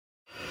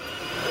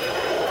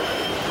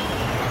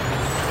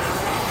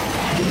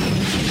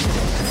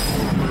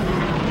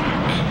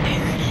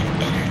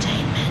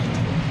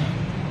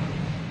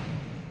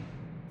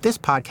This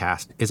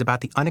podcast is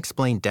about the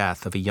unexplained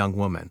death of a young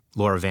woman,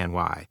 Laura Van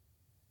Wy.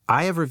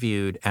 I have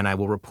reviewed and I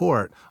will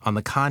report on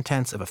the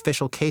contents of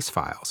official case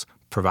files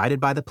provided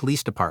by the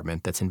police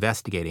department that's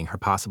investigating her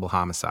possible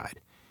homicide,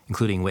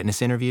 including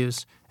witness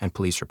interviews and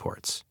police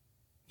reports.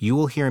 You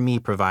will hear me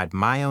provide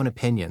my own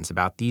opinions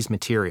about these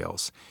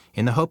materials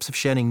in the hopes of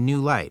shedding new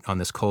light on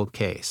this cold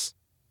case.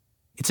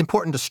 It's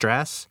important to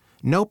stress,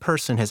 no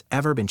person has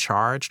ever been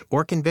charged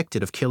or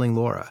convicted of killing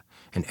Laura,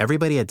 and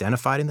everybody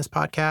identified in this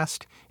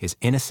podcast is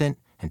innocent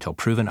until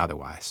proven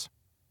otherwise.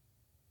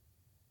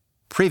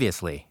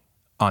 Previously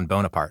on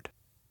Bonaparte.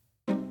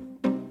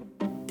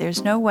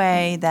 There's no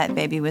way that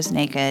baby was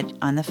naked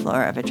on the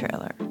floor of a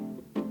trailer.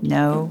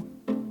 No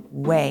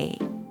way.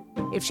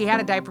 If she had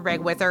a diaper bag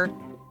with her,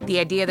 the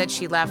idea that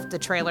she left the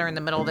trailer in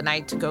the middle of the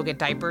night to go get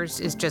diapers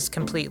is just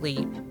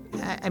completely,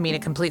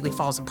 it completely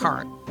falls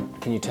apart.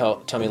 Can you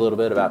tell me a little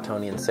bit about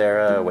Tony and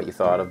Sarah, what you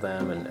thought of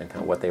them, and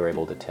kind of what they were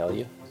able to tell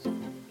you?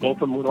 Both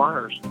of them were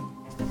liars.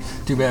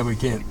 Too bad we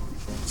can't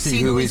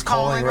see who he's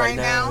calling right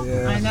now.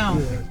 Yeah. I know.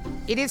 Yeah.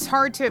 It is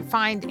hard to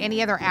find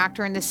any other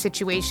actor in this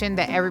situation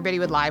that everybody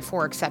would lie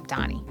for except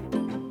Donnie.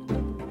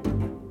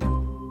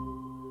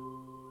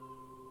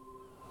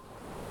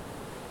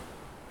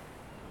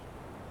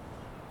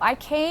 I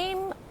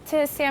came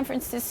to San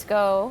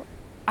Francisco.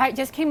 I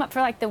just came up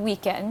for the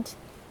weekend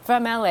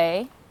from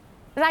LA.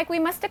 We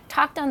must have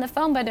talked on the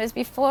phone, but it was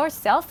before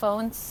cell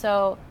phones,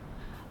 so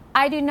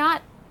I do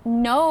not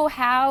know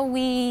how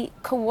we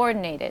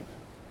coordinated.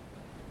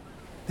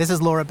 This is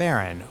Laura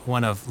Barron,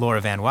 one of Laura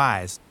Van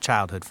Wy's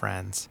childhood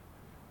friends.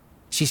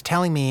 She's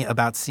telling me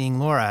about seeing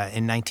Laura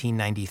in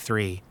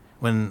 1993,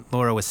 when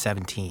Laura was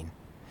 17.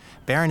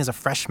 Barron is a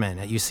freshman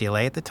at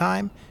UCLA at the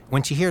time.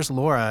 When she hears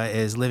Laura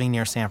is living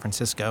near San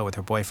Francisco with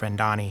her boyfriend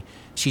Donnie,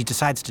 she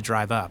decides to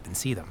drive up and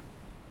see them.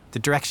 The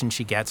directions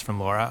she gets from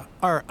Laura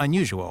are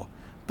unusual,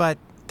 but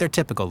they're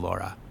typical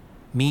Laura.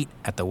 Meet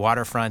at the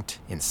waterfront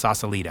in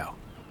Sausalito.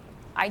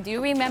 I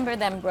do remember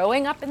them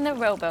rowing up in the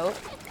rowboat,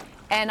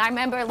 and I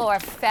remember Laura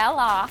fell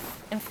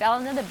off and fell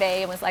into the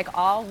bay and was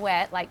all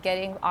wet,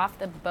 getting off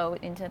the boat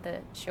into the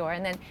shore.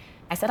 And then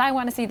I said, I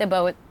want to see the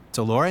boat.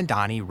 So Laura and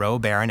Donnie row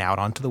Barron out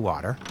onto the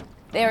water.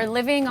 They're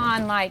living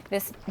on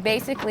this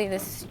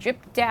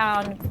stripped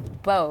down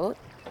boat.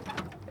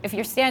 If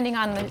you're standing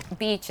on the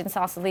beach in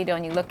Sausalito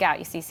and you look out,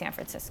 you see San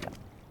Francisco.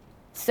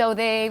 So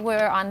they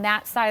were on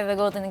that side of the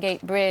Golden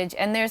Gate Bridge,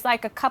 and there's a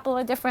couple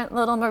of different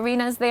little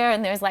marinas there,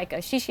 and there's a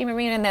Shishi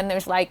Marina, and then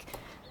there's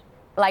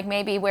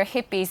maybe where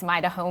hippies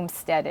might have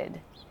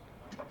homesteaded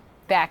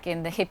back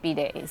in the hippie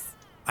days.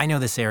 I know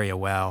this area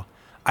well.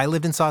 I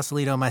lived in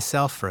Sausalito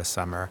myself for a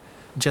summer,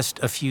 just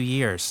a few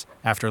years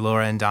after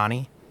Laura and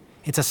Donnie.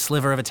 It's a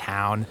sliver of a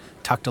town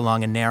tucked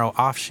along a narrow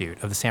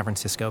offshoot of the San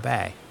Francisco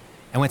Bay.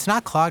 And when it's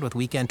not clogged with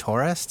weekend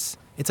tourists,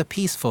 it's a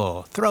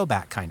peaceful,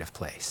 throwback kind of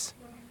place.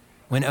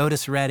 When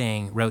Otis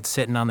Redding wrote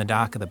Sittin' on the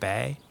Dock of the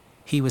Bay,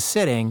 he was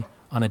sitting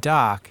on a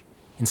dock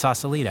in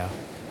Sausalito.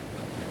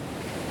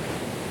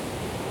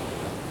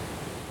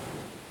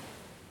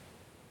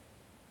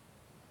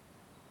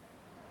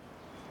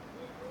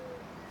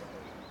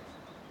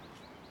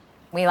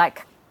 We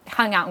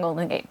hung out in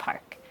Golden Gate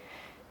Park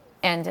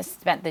and just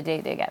spent the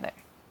day together.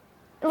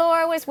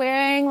 Laura was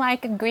wearing a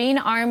green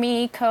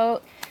army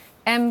coat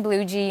and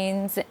blue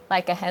jeans,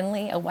 a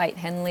Henley, a white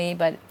Henley,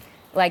 but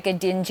a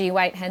dingy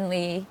white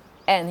Henley,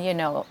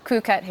 and, crew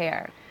cut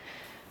hair.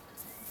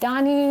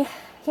 Donnie,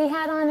 he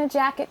had on a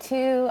jacket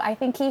too. I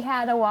think he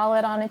had a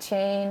wallet on a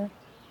chain.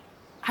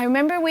 I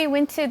remember we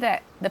went to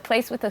the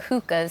place with the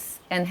hookahs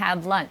and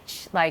had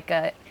lunch,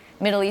 a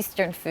Middle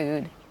Eastern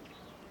food,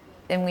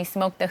 and we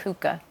smoked the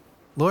hookah.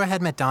 Laura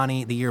had met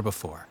Donnie the year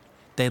before.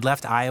 They'd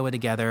left Iowa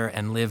together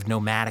and lived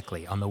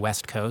nomadically on the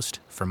West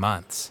Coast for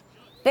months.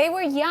 They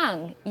were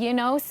young,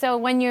 so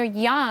when you're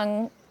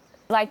young,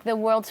 the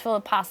world's full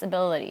of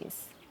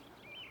possibilities.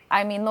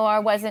 Laura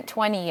wasn't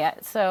 20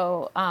 yet,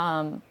 so,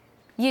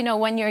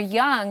 when you're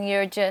young,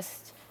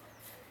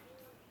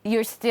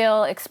 you're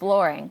still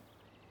exploring.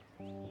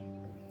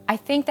 I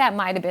think that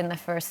might have been the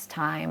first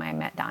time I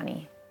met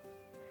Donnie.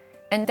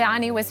 And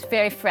Donnie was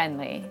very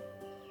friendly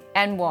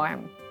and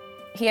warm.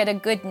 He had a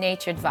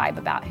good-natured vibe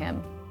about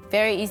him,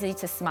 very easy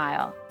to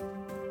smile.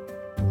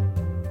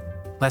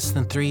 Less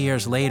than 3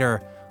 years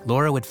later,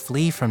 Laura would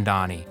flee from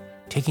Donnie,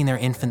 taking their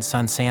infant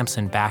son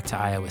Samson back to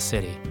Iowa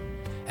City.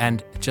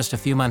 And just a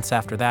few months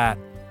after that,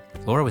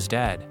 Laura was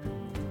dead.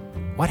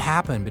 What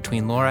happened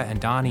between Laura and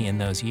Donnie in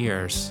those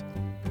years?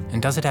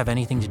 And does it have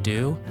anything to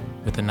do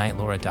with the night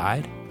Laura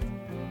died?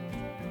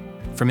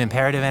 From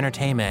Imperative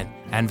Entertainment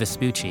and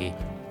Vespucci,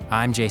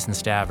 I'm Jason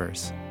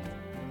Stavers.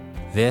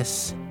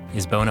 This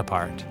is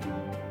Bonaparte.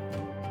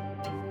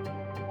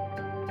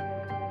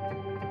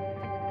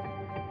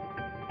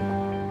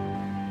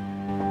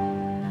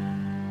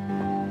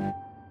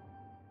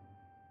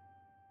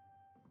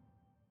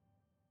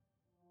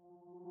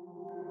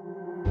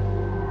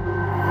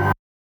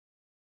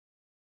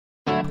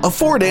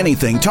 Afford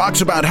Anything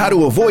talks about how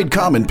to avoid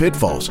common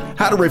pitfalls,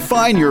 how to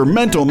refine your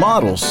mental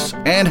models,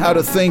 and how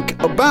to think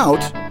about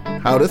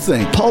how to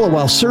think. Paula,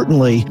 while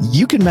certainly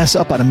you can mess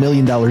up on $1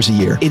 million a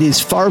year, it is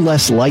far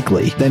less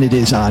likely than it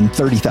is on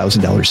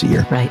 $30,000 a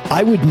year. Right.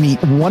 I would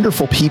meet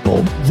wonderful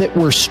people that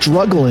were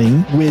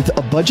struggling with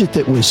a budget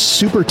that was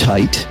super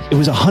tight. It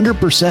was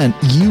 100%,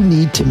 you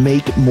need to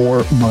make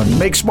more money.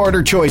 Make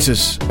smarter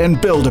choices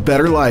and build a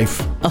better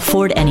life.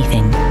 Afford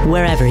Anything,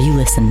 wherever you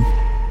listen.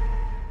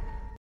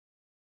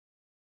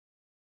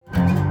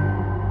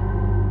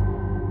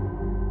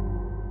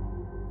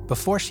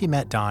 Before she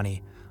met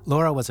Donnie,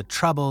 Laura was a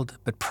troubled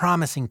but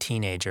promising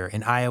teenager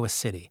in Iowa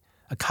City,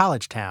 a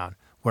college town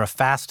where a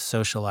fast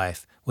social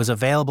life was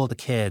available to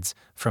kids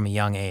from a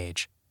young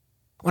age.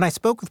 When I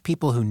spoke with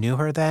people who knew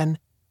her then,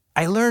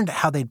 I learned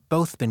how they'd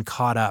both been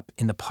caught up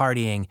in the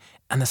partying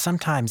and the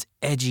sometimes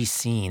edgy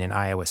scene in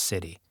Iowa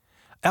City.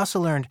 I also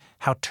learned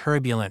how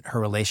turbulent her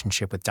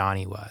relationship with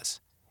Donnie was.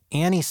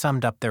 Annie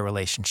summed up their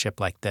relationship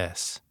like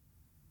this.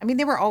 I mean,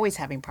 they were always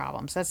having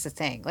problems. That's the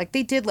thing. Like,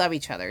 they did love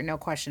each other, no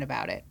question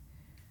about it.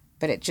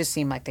 But it just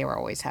seemed like they were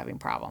always having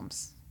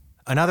problems.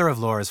 Another of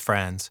Laura's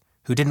friends,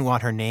 who didn't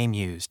want her name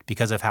used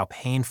because of how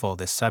painful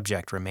this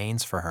subject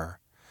remains for her,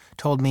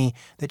 told me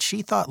that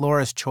she thought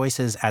Laura's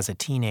choices as a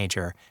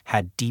teenager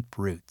had deep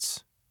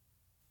roots.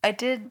 I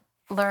did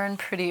learn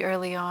pretty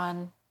early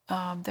on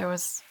there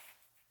was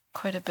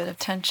quite a bit of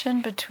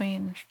tension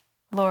between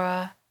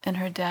Laura and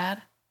her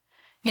dad.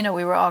 You know,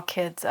 we were all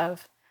kids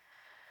of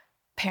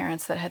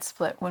parents that had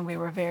split when we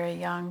were very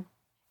young.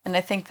 And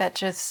I think that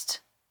just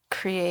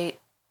create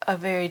a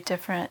very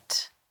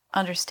different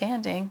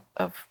understanding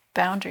of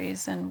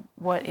boundaries and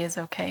what is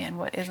okay and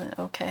what isn't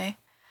okay.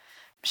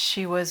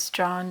 She was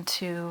drawn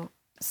to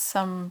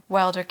some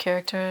wilder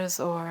characters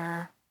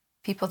or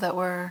people that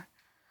were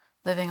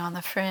living on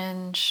the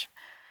fringe.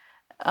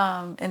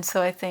 And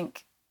so I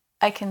think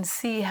I can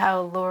see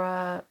how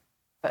Laura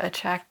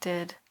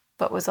attracted,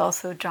 but was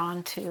also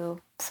drawn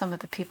to some of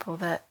the people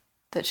that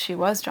she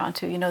was drawn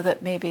to, you know,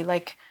 that maybe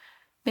like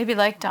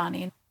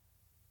Donnie.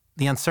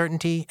 The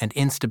uncertainty and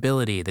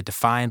instability that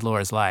defined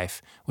Laura's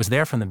life was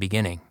there from the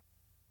beginning.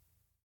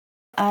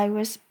 I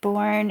was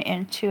born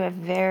into a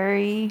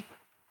very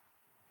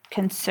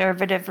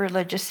conservative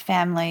religious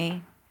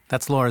family.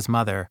 That's Laura's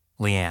mother,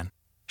 Leanne.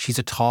 She's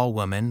a tall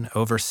woman,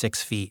 over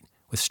 6 feet,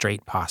 with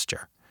straight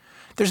posture.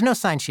 There's no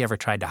sign she ever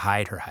tried to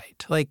hide her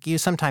height, like you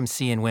sometimes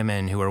see in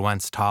women who were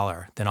once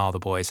taller than all the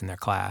boys in their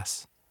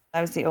class.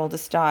 I was the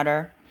oldest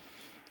daughter,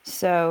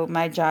 so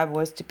my job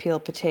was to peel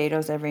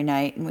potatoes every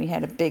night, and we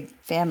had a big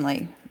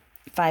family,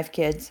 5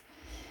 kids.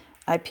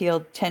 I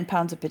peeled 10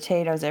 pounds of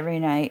potatoes every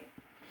night.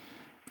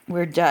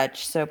 We're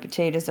Dutch, so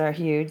potatoes are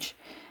huge.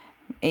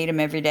 Ate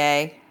them every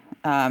day.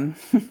 And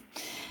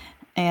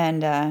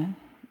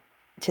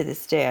to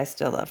this day, I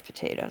still love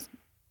potatoes.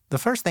 The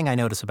first thing I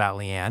notice about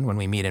Leanne when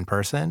we meet in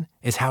person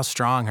is how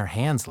strong her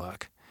hands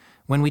look.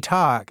 When we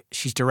talk,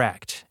 she's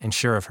direct and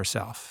sure of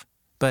herself.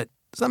 But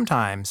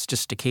sometimes,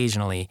 just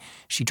occasionally,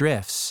 she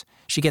drifts.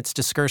 She gets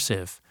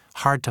discursive,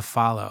 hard to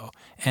follow,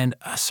 and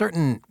a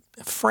certain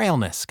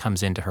frailness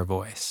comes into her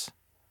voice.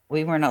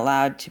 We weren't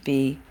allowed to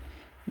be,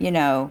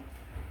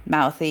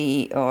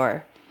 mouthy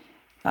or,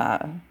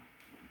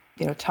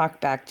 talk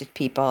back to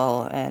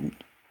people. And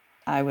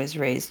I was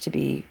raised to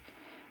be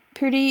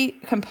pretty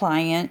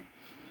compliant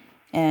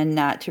and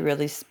not to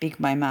really speak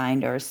my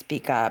mind or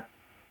speak up.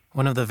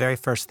 One of the very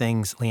first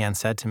things Leanne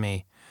said to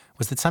me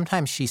was that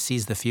sometimes she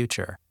sees the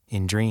future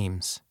in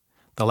dreams.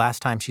 The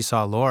last time she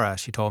saw Laura,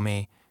 she told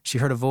me, she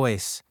heard a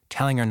voice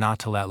telling her not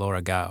to let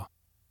Laura go.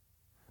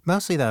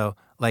 Mostly, though,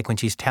 like when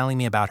she's telling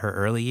me about her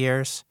early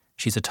years,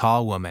 she's a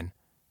tall woman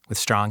with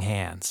strong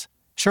hands,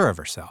 sure of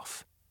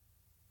herself.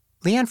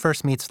 Leanne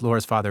first meets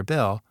Laura's father,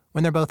 Bill,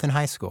 when they're both in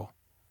high school.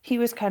 He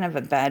was kind of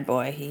a bad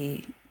boy.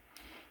 He,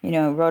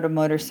 rode a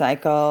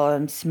motorcycle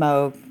and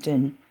smoked,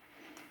 and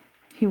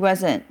he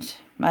wasn't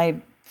my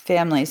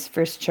family's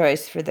first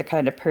choice for the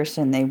kind of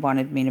person they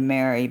wanted me to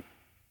marry.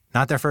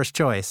 Not their first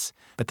choice,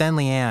 but then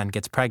Leanne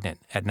gets pregnant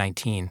at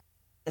 19.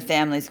 The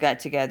families got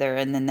together,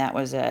 and then that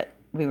was it.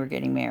 We were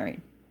getting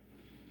married.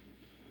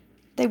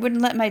 They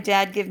wouldn't let my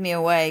dad give me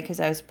away because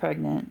I was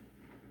pregnant.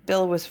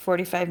 Bill was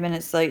 45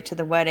 minutes late to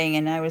the wedding,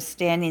 and I was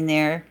standing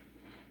there,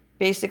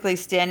 basically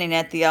standing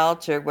at the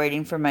altar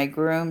waiting for my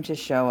groom to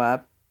show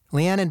up.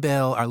 Leanne and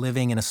Bill are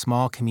living in a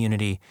small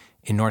community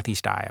in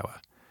northeast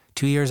Iowa.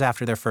 2 years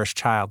after their first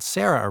child,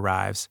 Sarah,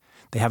 arrives,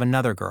 they have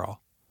another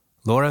girl.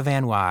 Laura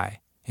Van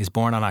Wy is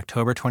born on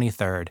October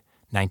 23rd,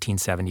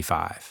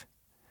 1975.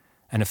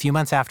 And a few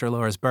months after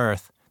Laura's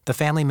birth, the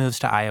family moves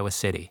to Iowa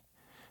City.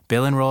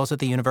 Bill enrolls at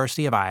the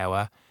University of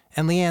Iowa,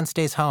 and Leanne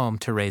stays home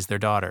to raise their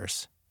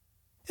daughters.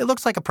 It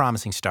looks like a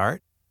promising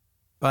start,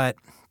 but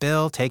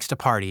Bill takes to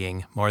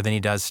partying more than he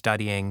does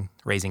studying,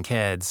 raising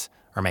kids,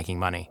 or making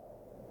money.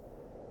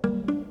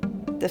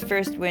 The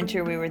first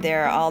winter we were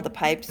there, all the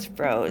pipes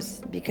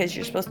froze because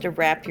you're supposed to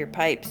wrap your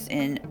pipes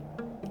in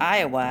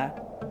Iowa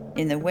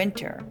in the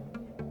winter.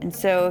 And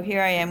so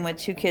here I am with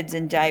 2 kids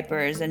in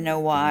diapers and no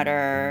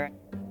water.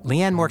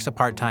 Leanne works a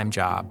part-time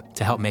job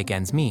to help make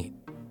ends meet.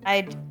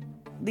 I'd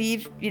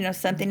leave,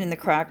 something in the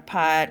crock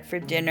pot for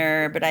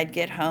dinner, but I'd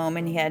get home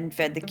and he hadn't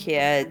fed the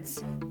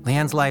kids.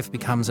 Leanne's life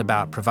becomes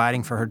about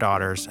providing for her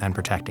daughters and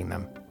protecting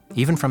them,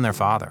 even from their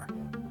father.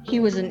 He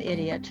was an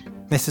idiot.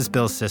 This is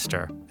Bill's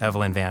sister,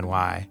 Evelyn Van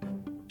Wy.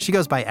 She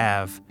goes by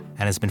Ev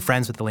and has been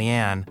friends with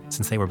Leanne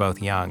since they were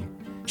both young.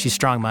 She's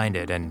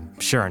strong-minded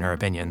and sure in her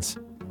opinions.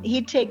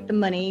 He'd take the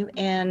money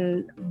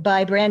and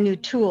buy brand new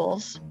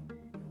tools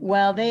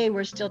while they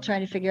were still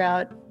trying to figure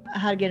out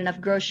how to get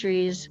enough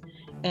groceries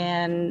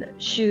and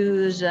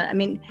shoes.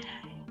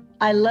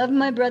 I love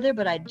my brother,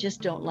 but I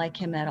just don't like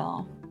him at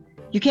all.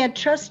 You can't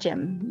trust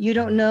him. You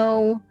don't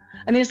know.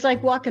 It's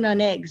like walking on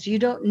eggs. You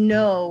don't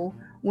know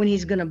when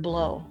he's going to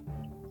blow.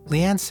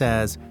 Leanne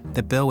says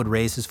that Bill would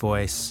raise his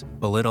voice,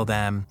 belittle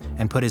them,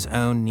 and put his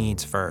own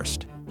needs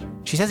first.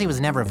 She says he was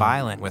never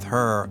violent with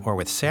her or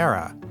with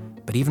Sarah,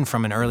 but even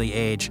from an early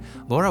age,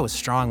 Laura was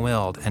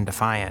strong-willed and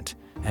defiant,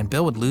 and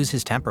Bill would lose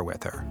his temper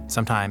with her,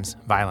 sometimes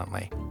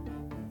violently.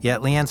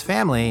 Yet Leanne's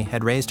family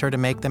had raised her to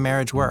make the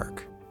marriage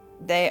work.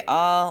 They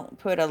all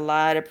put a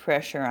lot of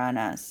pressure on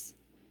us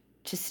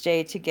to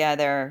stay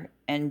together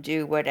and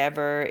do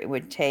whatever it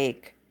would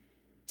take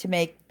to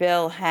make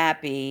Bill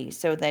happy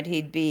so that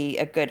he'd be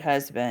a good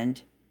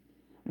husband.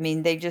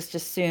 They just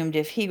assumed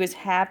if he was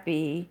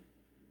happy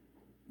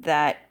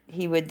that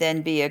he would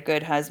then be a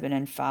good husband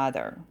and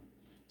father.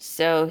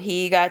 So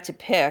he got to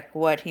pick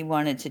what he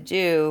wanted to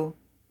do.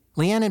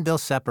 Leanne and Bill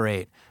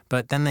separate,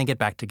 but then they get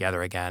back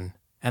together again.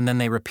 And then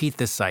they repeat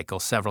this cycle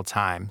several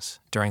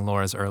times during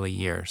Laura's early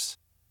years.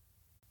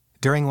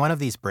 During one of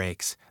these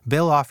breaks,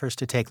 Bill offers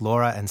to take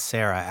Laura and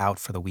Sarah out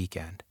for the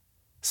weekend.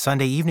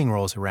 Sunday evening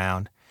rolls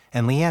around,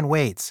 and Leanne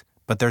waits,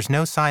 but there's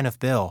no sign of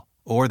Bill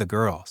or the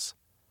girls.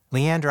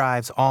 Leanne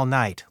drives all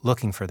night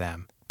looking for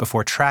them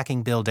before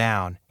tracking Bill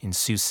down in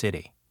Sioux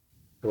City.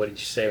 What did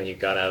you say when you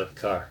got out of the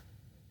car?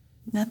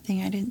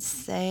 Nothing. I didn't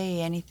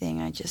say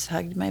anything. I just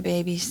hugged my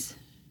babies.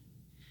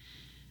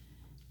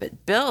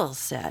 But Bill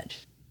said,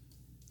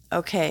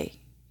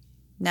 "Okay,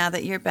 now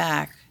that you're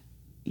back,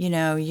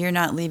 you're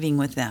not leaving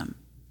with them.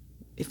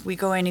 If we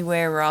go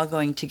anywhere, we're all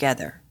going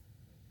together."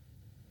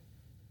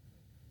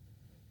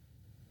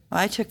 Well,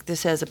 I took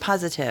this as a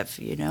positive,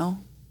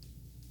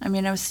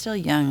 I was still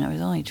young. I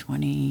was only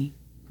 20,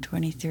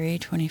 23,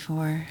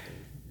 24.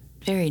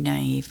 Very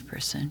naive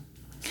person.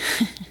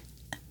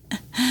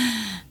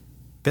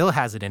 Bill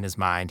has it in his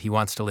mind he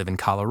wants to live in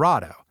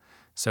Colorado.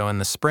 So in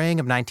the spring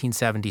of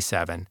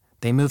 1977,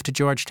 they moved to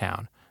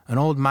Georgetown, an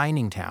old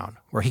mining town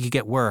where he could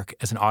get work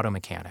as an auto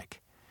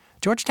mechanic.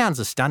 Georgetown's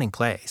a stunning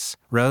place,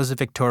 rows of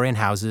Victorian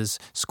houses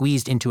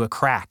squeezed into a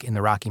crack in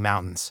the Rocky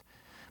Mountains.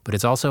 But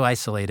it's also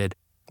isolated,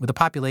 with a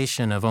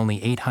population of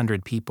only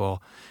 800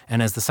 people,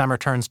 and as the summer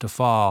turns to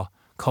fall,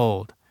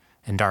 cold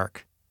and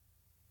dark.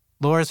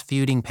 Laura's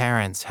feuding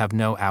parents have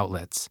no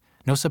outlets,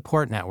 no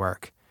support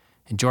network,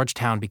 and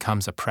Georgetown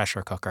becomes a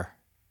pressure cooker.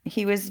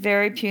 He was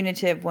very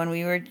punitive. When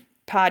we were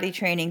potty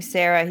training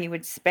Sarah, he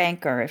would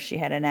spank her if she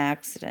had an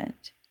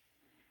accident.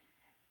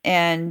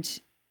 And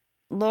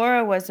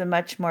Laura was a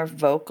much more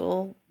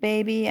vocal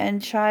baby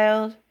and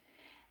child,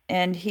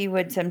 and he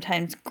would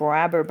sometimes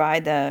grab her by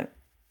the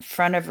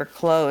front of her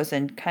clothes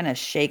and kind of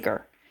shake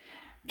her,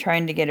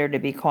 trying to get her to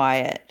be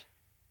quiet.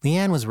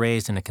 Leanne was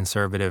raised in a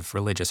conservative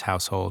religious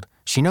household.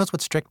 She knows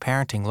what strict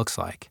parenting looks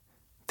like.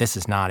 This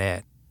is not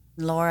it.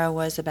 Laura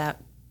was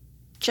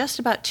just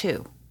about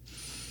 2.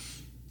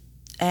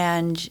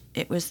 And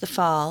it was the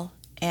fall,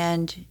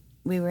 and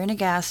we were in a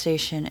gas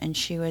station, and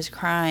she was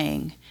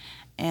crying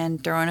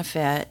and throwing a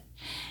fit.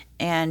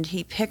 And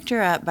he picked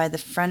her up by the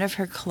front of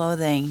her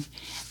clothing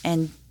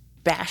and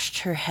bashed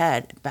her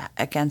head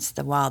against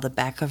the wall, the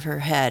back of her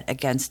head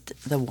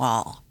against the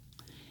wall,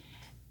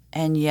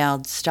 and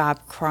yelled,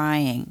 "Stop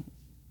crying."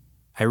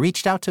 I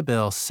reached out to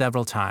Bill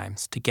several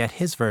times to get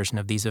his version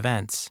of these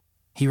events.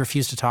 He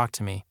refused to talk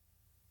to me.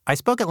 I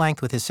spoke at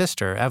length with his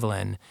sister,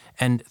 Evelyn,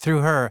 and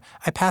through her,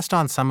 I passed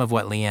on some of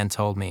what Leanne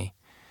told me.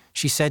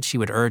 She said she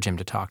would urge him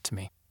to talk to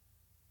me.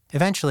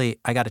 Eventually,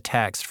 I got a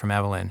text from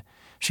Evelyn.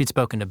 She'd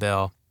spoken to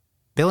Bill.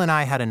 "Bill and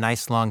I had a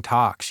nice long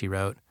talk," she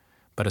wrote,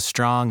 "but a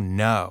strong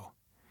no.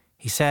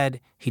 He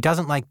said he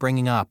doesn't like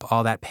bringing up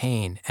all that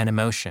pain and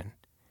emotion.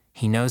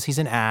 He knows he's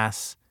an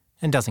ass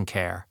and doesn't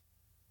care."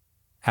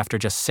 After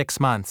just 6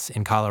 months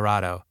in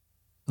Colorado,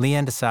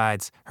 Leanne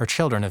decides her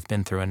children have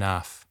been through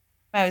enough.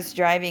 I was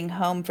driving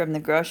home from the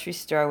grocery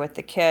store with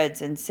the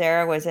kids, and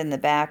Sarah was in the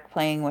back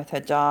playing with a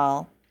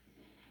doll.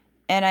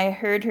 And I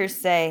heard her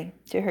say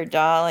to her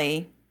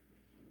dolly,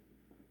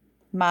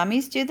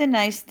 "Mommies do the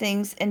nice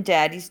things and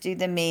daddies do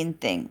the mean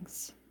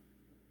things."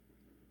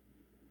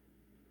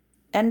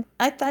 And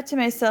I thought to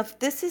myself,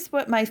 this is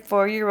what my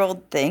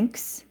 4-year-old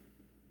thinks.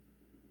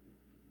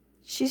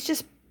 She's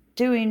just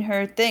doing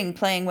her thing,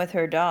 playing with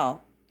her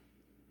doll.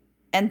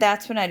 And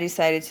that's when I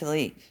decided to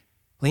leave.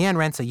 Leanne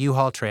rents a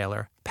U-Haul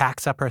trailer,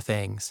 packs up her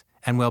things,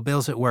 and while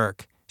Bill's at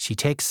work, she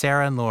takes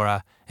Sarah and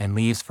Laura and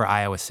leaves for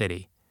Iowa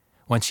City.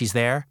 Once she's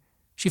there,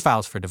 she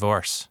files for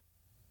divorce.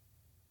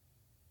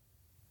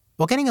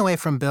 While getting away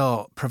from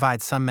Bill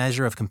provides some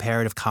measure of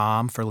comparative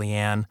calm for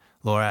Leanne,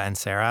 Laura, and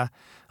Sarah,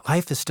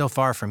 life is still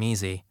far from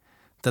easy.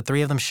 The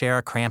three of them share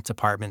a cramped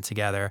apartment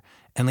together,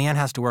 and Leanne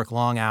has to work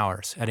long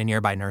hours at a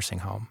nearby nursing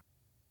home.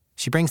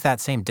 She brings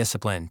that same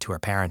discipline to her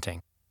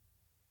parenting.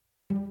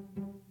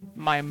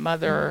 My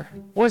mother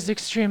was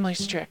extremely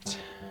strict.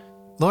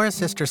 Laura's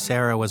sister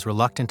Sarah was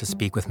reluctant to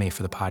speak with me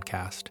for the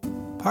podcast,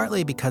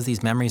 partly because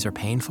these memories are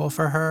painful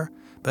for her,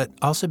 but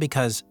also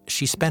because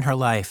she spent her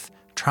life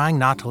trying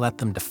not to let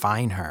them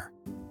define her,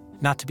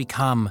 not to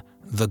become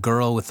the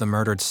girl with the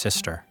murdered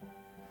sister.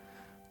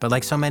 But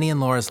like so many in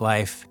Laura's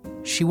life,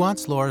 she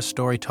wants Laura's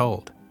story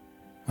told.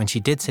 When she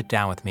did sit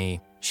down with me,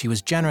 she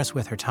was generous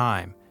with her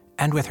time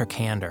and with her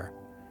candor,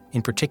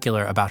 in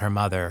particular about her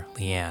mother,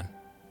 Leanne.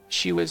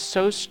 She was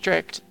so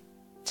strict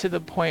to the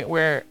point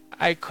where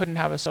I couldn't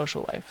have a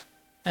social life,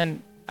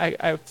 and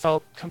I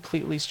felt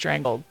completely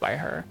strangled by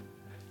her.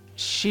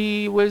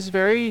 She was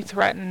very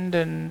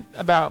threatened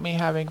about me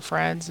having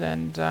friends,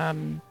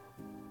 and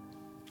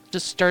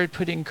just started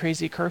putting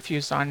crazy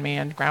curfews on me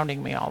and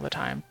grounding me all the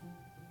time.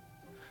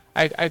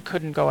 I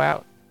couldn't go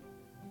out,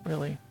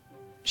 really.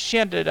 She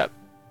ended up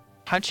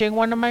punching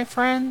one of my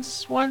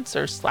friends once,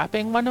 or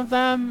slapping one of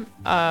them,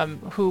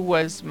 who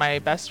was my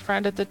best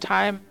friend at the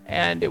time,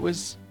 and it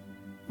was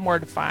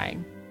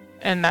mortifying.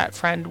 And that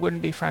friend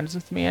wouldn't be friends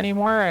with me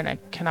anymore, and I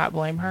cannot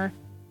blame her.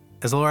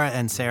 As Laura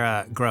and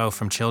Sarah grow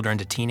from children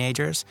to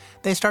teenagers,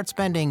 they start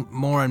spending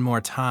more and more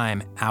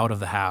time out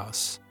of the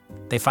house.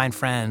 They find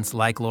friends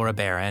like Laura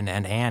Barron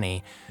and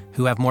Annie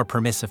who have more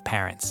permissive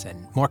parents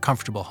and more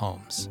comfortable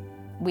homes.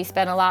 We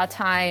spent a lot of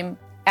time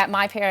at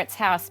my parents'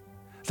 house.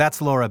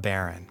 That's Laura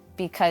Barron.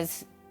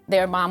 Because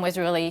their mom was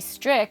really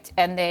strict,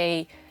 and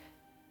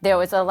there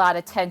was a lot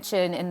of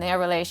tension in their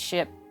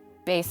relationship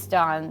based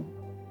on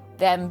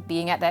them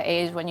being at that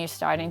age when you're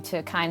starting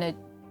to kind of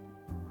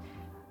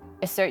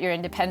assert your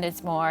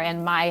independence more.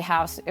 And my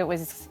house, there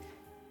was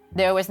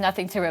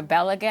nothing to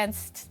rebel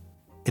against.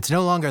 It's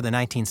no longer the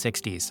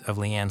 1960s of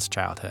Leanne's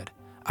childhood.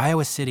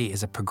 Iowa City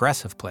is a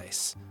progressive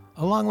place,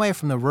 a long way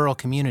from the rural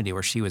community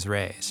where she was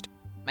raised.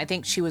 I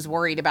think she was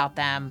worried about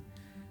them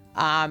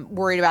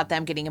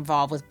getting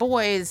involved with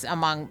boys,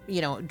 among,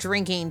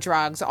 drinking,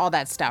 drugs, all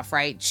that stuff,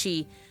 right?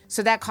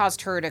 So that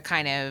caused her to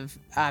kind of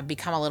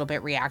become a little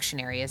bit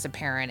reactionary as a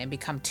parent and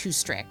become too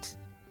strict.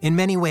 In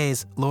many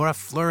ways, Laura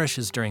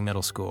flourishes during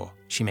middle school.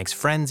 She makes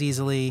friends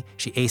easily,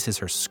 she aces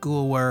her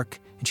schoolwork,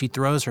 and she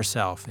throws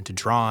herself into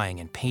drawing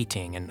and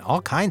painting and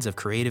all kinds of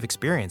creative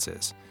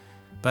experiences.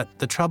 But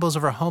the troubles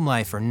of her home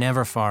life are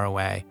never far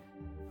away.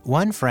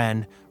 One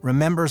friend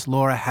remembers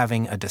Laura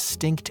having a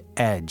distinct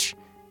edge,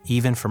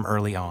 even from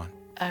early on.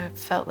 I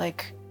felt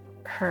like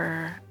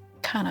her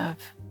kind of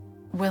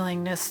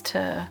willingness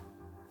to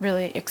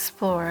really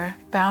explore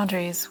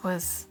boundaries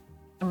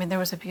there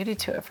was a beauty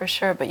to it for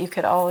sure, but I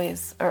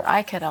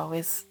could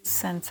always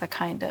sense a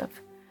kind of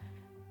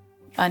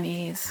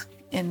unease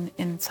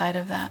inside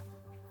of that.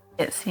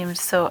 It seemed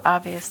so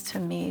obvious to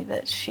me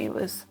that she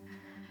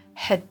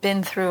had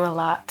been through a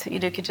lot. You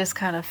could just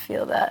kind of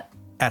feel that.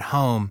 At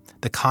home,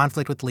 the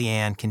conflict with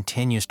Leanne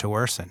continues to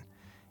worsen.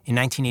 In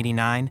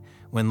 1989,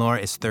 when Laura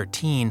is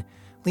 13,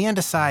 Leanne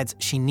decides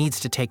she needs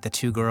to take the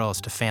two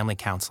girls to family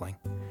counseling.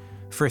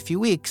 For a few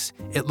weeks,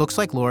 it looks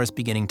like Laura's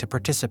beginning to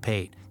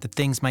participate, that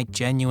things might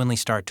genuinely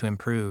start to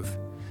improve.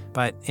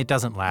 But it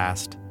doesn't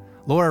last.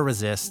 Laura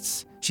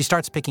resists. She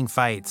starts picking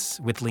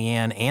fights with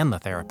Leanne and the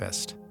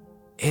therapist.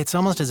 It's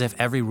almost as if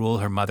every rule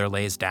her mother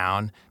lays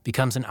down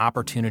becomes an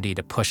opportunity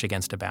to push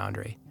against a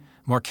boundary,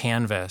 more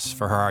canvas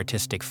for her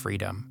artistic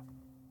freedom.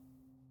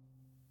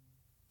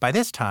 By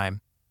this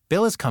time,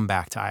 Bill has come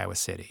back to Iowa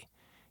City.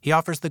 He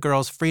offers the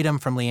girls freedom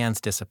from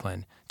Leanne's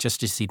discipline,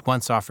 just as he'd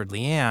once offered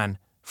Leanne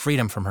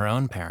freedom from her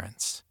own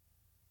parents.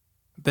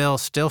 Bill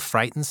still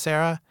frightens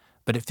Sarah,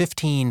 but at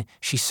 15,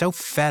 she's so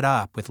fed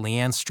up with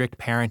Leanne's strict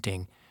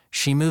parenting,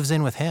 she moves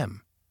in with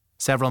him.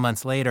 Several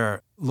months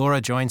later, Laura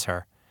joins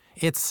her.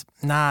 It's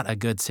not a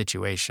good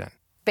situation.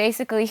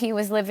 Basically, he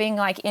was living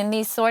in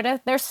these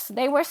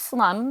they were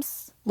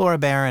slums. Laura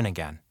Barron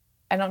again.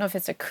 I don't know if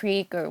it's a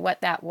creek or what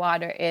that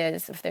water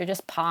is, if they're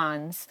just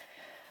ponds.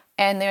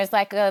 And there's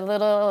a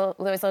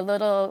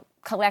little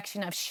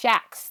collection of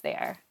shacks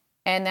there.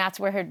 And that's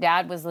where her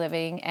dad was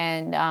living,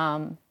 and,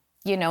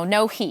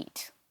 no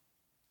heat.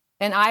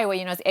 In Iowa,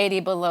 it's 80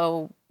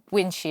 below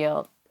wind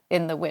chill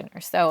in the winter.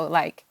 So,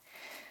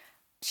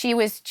 she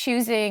was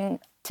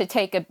choosing to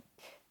take a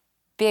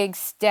big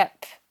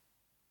step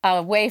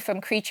away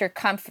from creature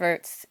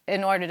comforts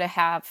in order to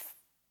have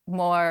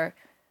more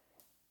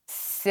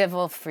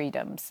civil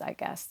freedoms, I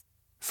guess.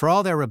 For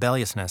all their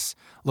rebelliousness,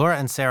 Laura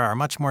and Sarah are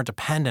much more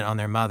dependent on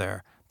their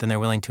mother than they're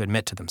willing to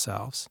admit to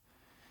themselves.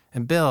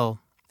 And Bill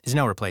is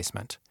no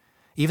replacement.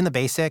 Even the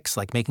basics,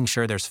 like making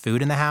sure there's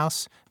food in the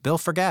house, Bill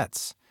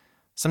forgets.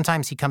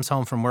 Sometimes he comes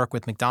home from work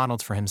with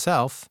McDonald's for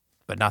himself,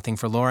 but nothing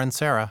for Laura and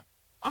Sarah.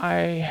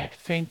 I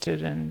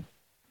fainted in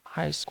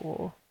high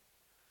school.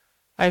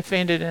 I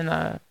fainted in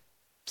a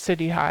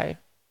city high,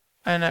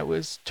 and it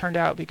was turned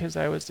out because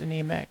I was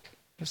anemic,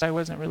 because I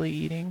wasn't really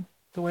eating.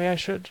 the way I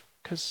should,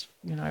 because,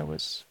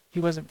 he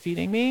wasn't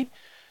feeding me.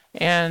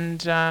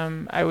 And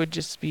I would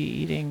just be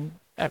eating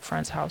at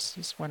friends'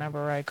 houses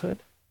whenever I could.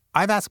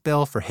 I've asked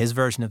Bill for his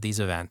version of these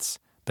events,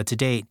 but to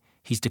date,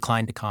 he's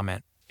declined to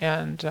comment.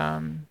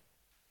 And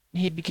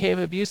he became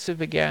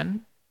abusive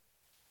again,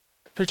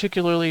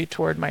 particularly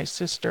toward my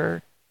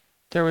sister.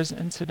 There was an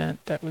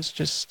incident that was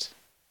just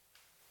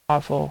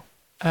awful.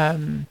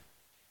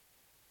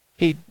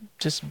 He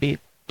just beat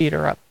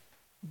her up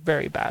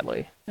very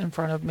badly in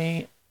front of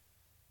me.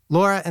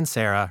 Laura and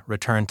Sarah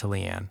returned to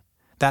Leanne.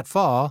 That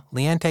fall,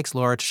 Leanne takes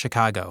Laura to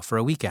Chicago for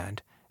a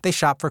weekend. They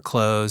shop for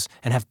clothes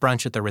and have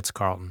brunch at the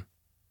Ritz-Carlton.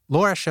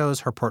 Laura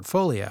shows her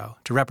portfolio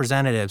to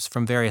representatives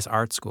from various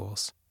art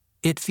schools.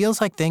 It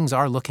feels like things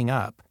are looking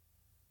up,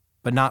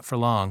 but not for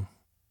long.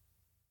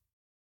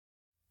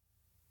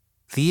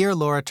 The year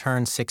Laura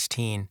turned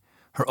 16,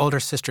 her older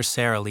sister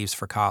Sarah leaves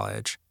for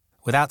college.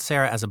 Without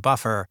Sarah as a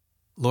buffer,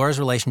 Laura's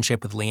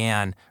relationship with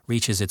Leanne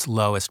reaches its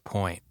lowest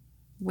point.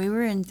 We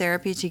were in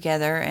therapy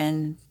together,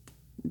 and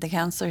the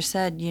counselor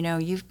said,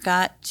 you've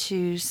got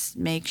to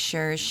make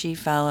sure she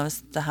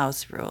follows the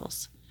house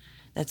rules.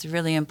 That's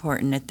really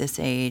important at this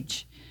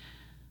age.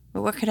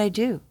 But what could I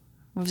do?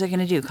 What was I going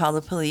to do? Call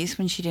the police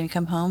when she didn't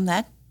come home?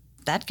 That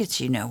gets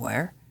you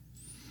nowhere.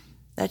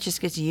 That just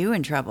gets you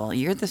in trouble.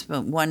 You're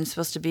the one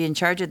supposed to be in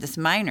charge of this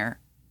minor.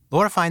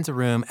 Laura finds a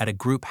room at a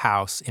group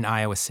house in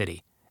Iowa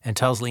City and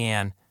tells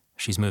Leanne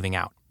she's moving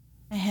out.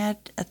 I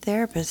had a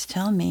therapist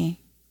tell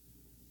me,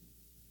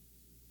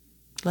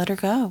 let her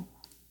go.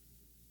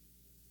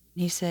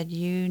 He said,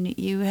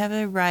 you have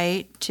a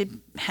right to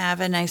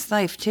have a nice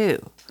life,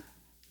 too.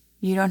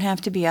 You don't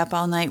have to be up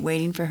all night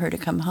waiting for her to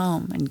come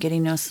home and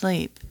getting no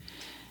sleep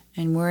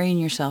and worrying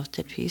yourself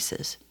to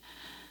pieces.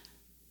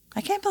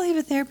 I can't believe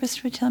a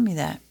therapist would tell me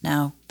that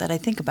now that I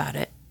think about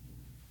it.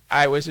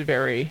 I was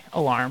very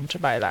alarmed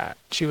by that.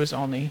 She was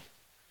only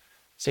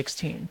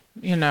 16,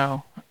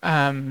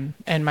 and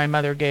my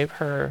mother gave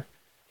her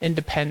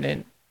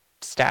independent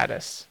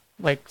status,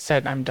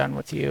 said, I'm done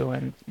with you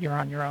and you're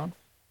on your own.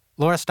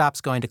 Laura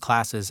stops going to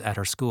classes at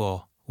her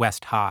school,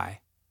 West High.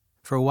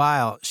 For a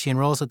while, she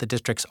enrolls at the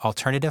district's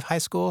alternative high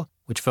school,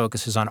 which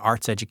focuses on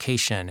arts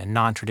education and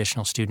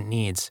non-traditional student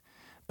needs.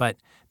 But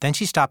then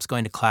she stops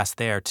going to class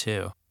there,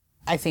 too.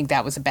 I think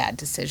that was a bad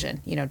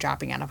decision.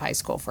 Dropping out of high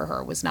school for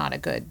her was not a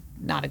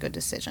good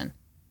decision.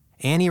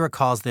 Annie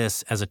recalls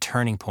this as a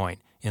turning point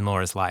in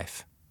Laura's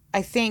life.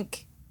 I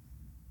think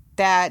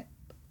that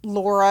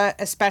Laura,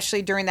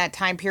 especially during that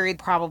time period,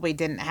 probably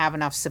didn't have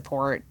enough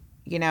support,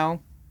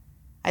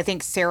 I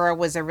think Sarah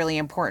was a really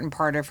important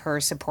part of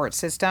her support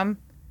system.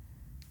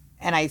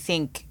 And I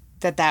think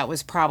that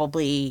was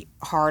probably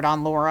hard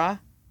on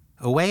Laura.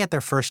 Away at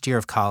their first year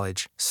of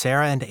college,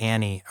 Sarah and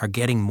Annie are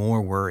getting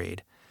more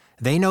worried.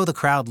 They know the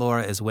crowd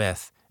Laura is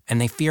with,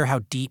 and they fear how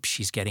deep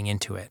she's getting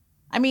into it.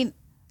 I mean,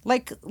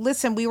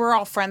 listen, we were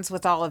all friends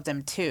with all of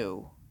them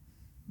too.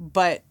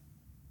 But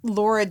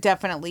Laura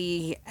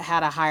definitely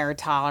had a higher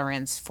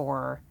tolerance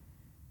for,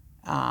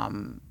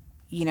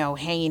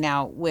 hanging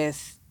out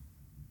with,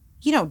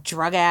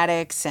 drug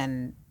addicts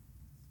and,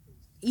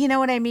 you know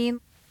what I mean?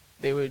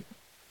 They would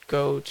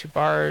go to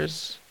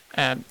bars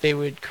and they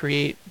would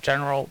create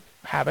general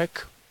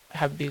havoc,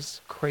 have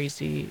these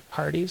crazy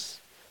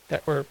parties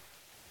that were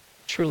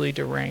truly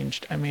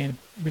deranged. I mean,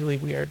 really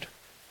weird.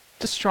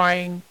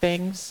 Destroying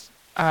things,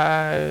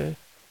 shooting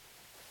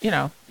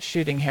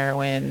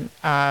heroin,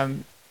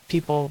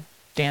 people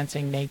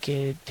dancing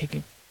naked,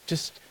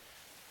 just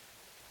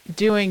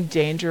doing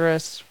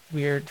dangerous,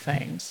 weird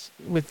things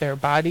with their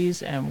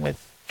bodies and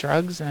with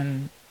drugs.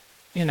 And,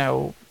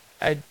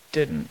 I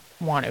didn't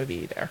want to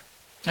be there.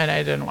 And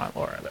I didn't want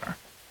Laura there.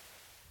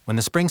 When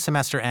the spring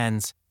semester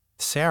ends,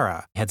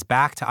 Sarah heads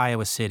back to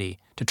Iowa City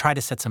to try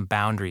to set some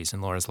boundaries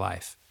in Laura's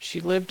life. She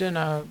lived in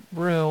a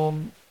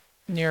room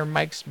near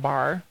Mike's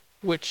Bar,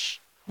 which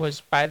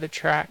was by the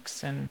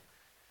tracks, and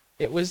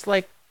it was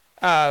like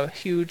a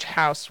huge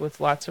house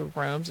with lots of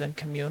rooms and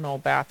communal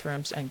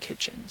bathrooms and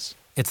kitchens.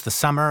 It's the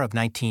summer of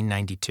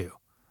 1992.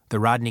 The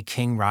Rodney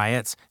King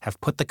riots have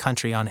put the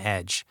country on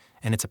edge,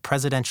 and it's a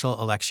presidential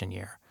election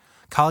year.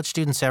 College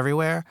students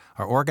everywhere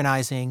are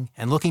organizing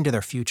and looking to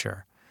their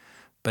future.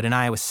 But in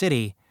Iowa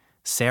City,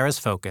 Sarah's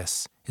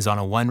focus is on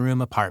a one-room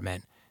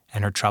apartment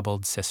and her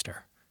troubled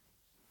sister.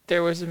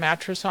 There was a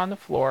mattress on the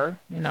floor.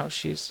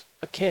 She's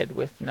a kid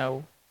with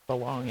no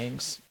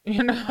belongings.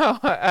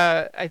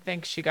 I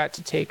think she got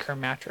to take her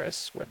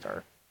mattress with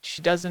her.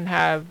 She doesn't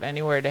have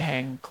anywhere to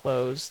hang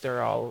clothes.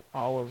 They're all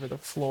over the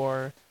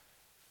floor.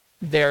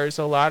 There's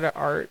a lot of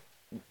art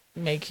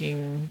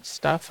making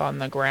stuff on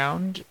the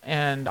ground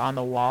and on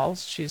the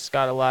walls. She's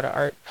got a lot of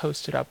art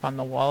posted up on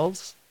the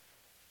walls.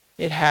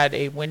 It had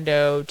a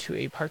window to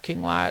a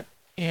parking lot,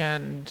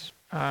 and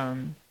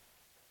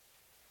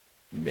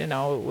it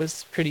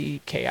was pretty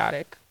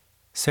chaotic.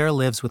 Sarah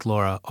lives with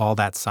Laura all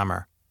that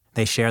summer.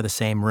 They share the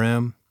same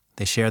room.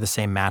 They share the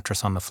same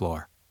mattress on the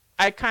floor.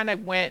 I kind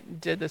of went and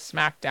did the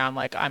smackdown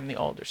like I'm the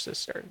older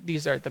sister.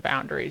 These are the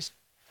boundaries.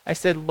 I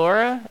said,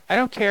 Laura, I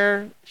don't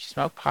care if you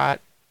smoke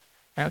pot.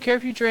 I don't care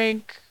if you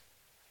drink,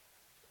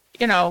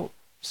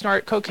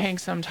 snort cocaine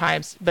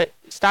sometimes, but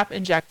stop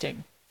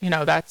injecting.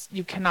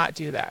 You cannot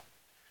do that.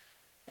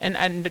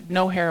 And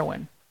no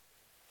heroin.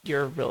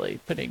 You're really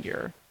putting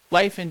your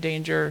life in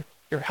danger,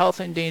 your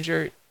health in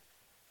danger.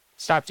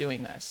 Stop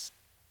doing this.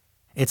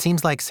 It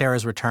seems like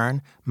Sarah's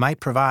return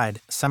might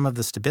provide some of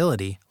the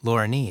stability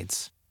Laura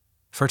needs.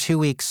 For 2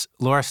 weeks,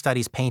 Laura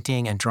studies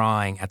painting and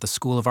drawing at the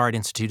School of Art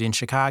Institute in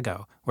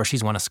Chicago, where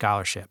she's won a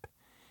scholarship.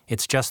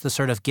 It's just the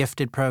sort of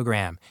gifted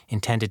program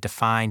intended to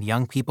find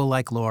young people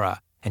like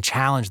Laura and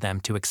challenge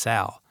them to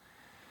excel.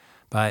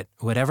 But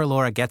whatever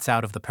Laura gets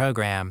out of the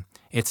program,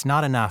 it's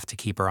not enough to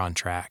keep her on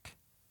track.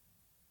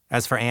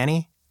 As for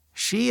Annie,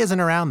 she isn't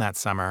around that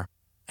summer.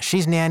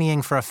 She's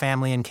nannying for a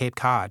family in Cape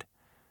Cod.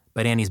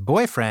 But Annie's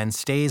boyfriend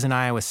stays in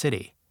Iowa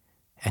City,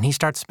 and he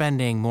starts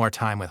spending more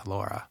time with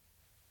Laura.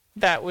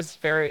 That was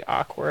very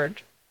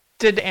awkward.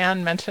 Did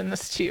Anne mention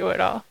this to you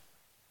at all?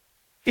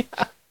 Yeah.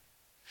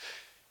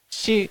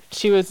 She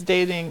was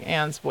dating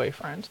Anne's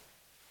boyfriend.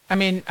 I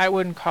mean, I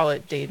wouldn't call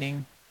it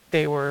dating.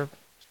 They were,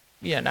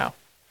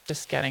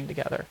 just getting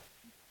together.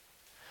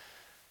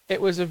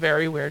 It was a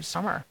very weird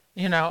summer,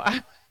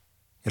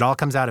 It all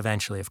comes out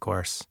eventually, of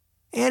course.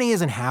 Annie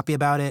isn't happy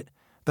about it,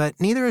 but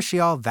neither is she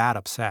all that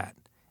upset.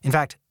 In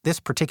fact,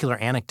 this particular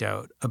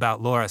anecdote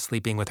about Laura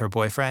sleeping with her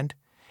boyfriend,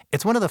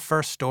 it's one of the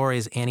first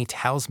stories Annie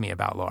tells me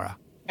about Laura.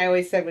 I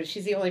always said, well,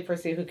 she's the only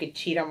person who could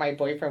cheat on my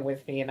boyfriend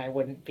with me, and I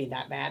wouldn't be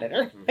that mad at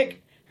her.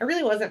 I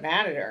really wasn't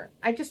mad at her.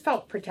 I just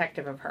felt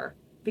protective of her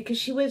because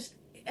she was,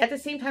 at the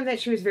same time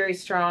that she was very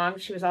strong,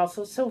 she was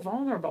also so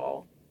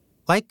vulnerable.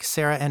 Like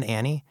Sarah and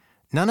Annie,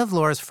 none of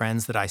Laura's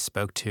friends that I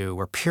spoke to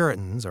were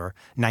Puritans or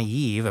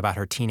naive about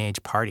her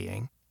teenage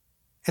partying.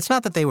 It's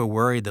not that they were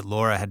worried that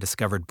Laura had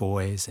discovered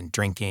boys and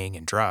drinking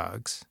and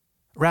drugs.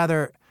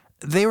 Rather,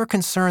 they were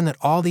concerned that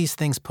all these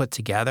things put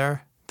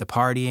together, the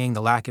partying,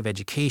 the lack of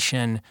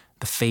education,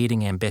 the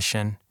fading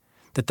ambition,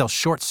 that they'll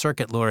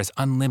short-circuit Laura's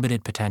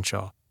unlimited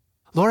potential.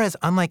 Laura is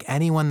unlike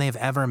anyone they've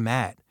ever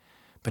met,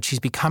 but she's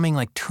becoming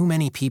like too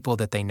many people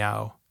that they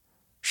know.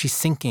 She's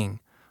sinking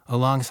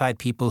alongside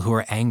people who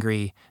are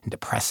angry and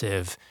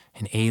depressive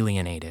and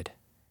alienated.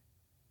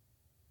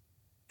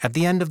 At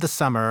the end of the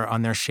summer,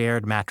 on their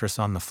shared mattress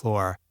on the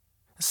floor,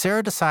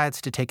 Sarah decides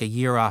to take a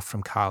year off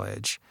from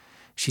college.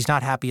 She's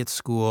not happy at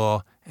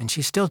school, and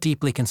she's still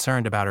deeply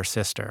concerned about her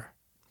sister.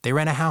 They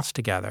rent a house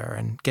together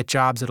and get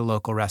jobs at a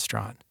local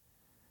restaurant.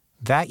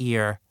 That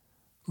year,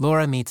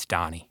 Laura meets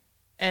Donnie.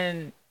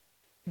 And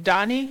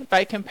Donnie,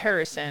 by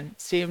comparison,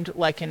 seemed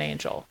like an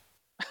angel.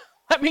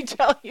 Let me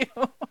tell you.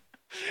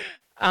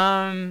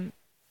 And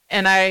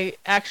I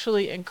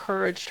actually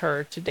encouraged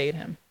her to date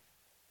him.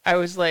 I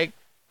was like,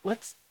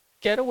 let's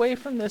get away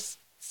from this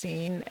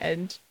scene,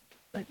 and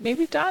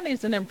maybe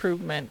Donnie's an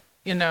improvement.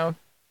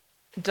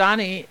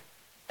 Donnie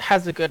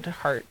has a good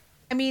heart.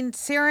 I mean,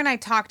 Sarah and I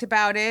talked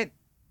about it,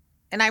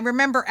 and I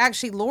remember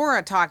actually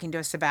Laura talking to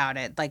us about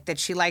it, like that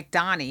she liked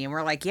Donnie, and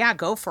we're like, yeah,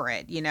 go for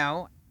it,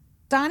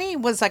 Donnie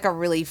was like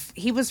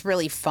he was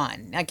really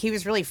fun. Like, he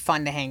was really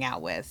fun to hang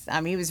out with.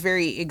 He was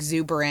very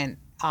exuberant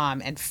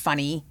and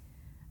funny.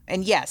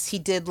 And yes, he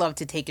did love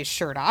to take his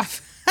shirt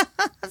off.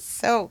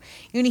 So,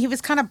 he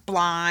was kind of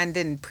blonde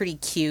and pretty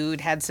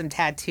cute, had some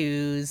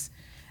tattoos.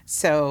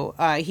 So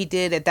he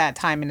did, at that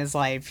time in his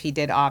life, he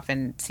did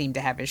often seem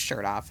to have his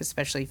shirt off,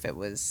 especially if it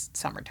was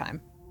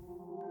summertime.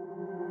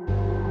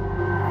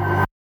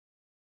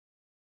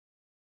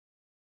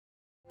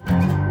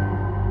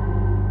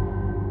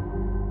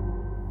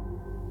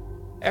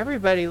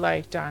 Everybody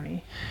liked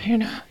Donnie.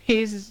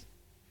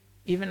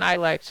 Even I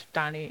liked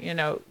Donnie,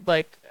 and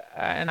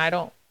I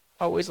don't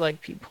always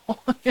like people.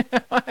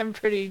 I'm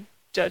pretty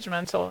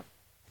judgmental.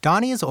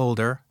 Donnie is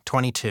older,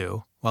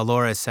 22, while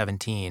Laura is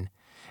 17,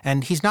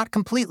 and he's not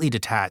completely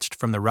detached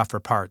from the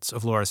rougher parts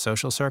of Laura's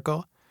social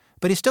circle,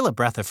 but he's still a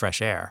breath of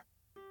fresh air.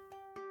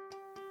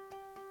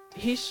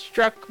 He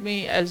struck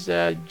me as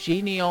a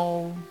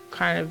genial,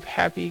 kind of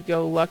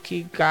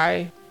happy-go-lucky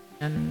guy,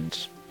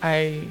 and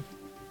I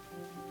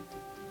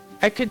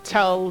could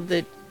tell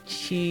that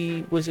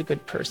he was a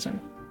good person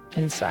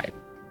inside.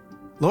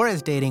 Laura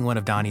is dating one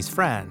of Donnie's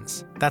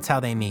friends. That's how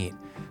they meet.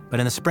 But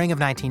in the spring of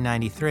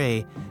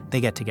 1993, they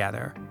get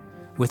together.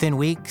 Within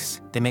weeks,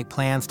 they make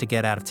plans to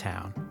get out of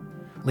town.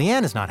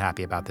 Leanne is not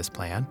happy about this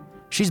plan.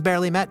 She's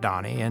barely met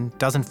Donnie and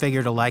doesn't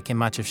figure to like him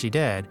much if she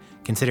did,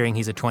 considering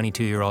he's a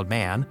 22-year-old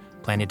man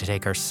planning to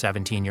take her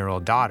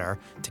 17-year-old daughter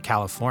to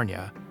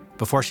California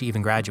before she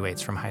even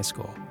graduates from high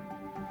school.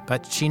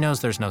 But she knows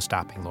there's no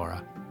stopping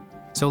Laura.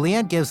 So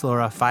Leanne gives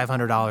Laura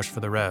 $500 for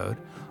the road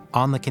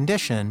on the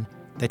condition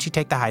that she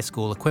take the high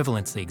school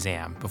equivalency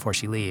exam before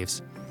she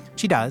leaves.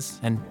 She does,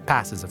 and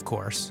passes, of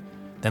course.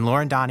 Then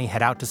Laura and Donnie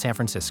head out to San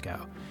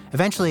Francisco.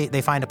 Eventually,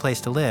 they find a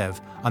place to live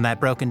on that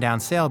broken-down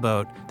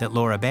sailboat that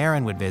Laura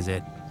Barron would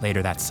visit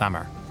later that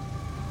summer.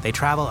 They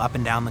travel up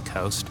and down the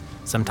coast,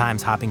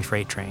 sometimes hopping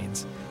freight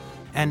trains.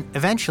 And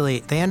eventually,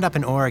 they end up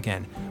in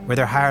Oregon, where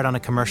they're hired on a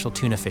commercial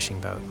tuna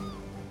fishing boat.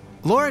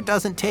 Laura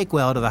doesn't take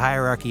well to the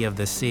hierarchy of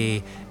the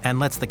sea and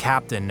lets the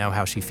captain know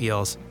how she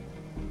feels.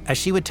 As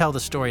she would tell the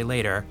story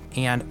later,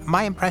 and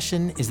my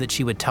impression is that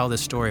she would tell the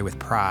story with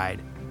pride,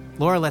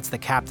 Laura lets the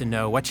captain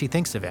know what she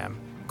thinks of him,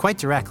 quite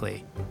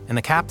directly, and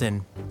the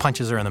captain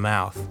punches her in the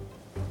mouth.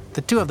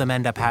 The two of them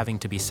end up having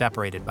to be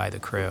separated by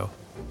the crew.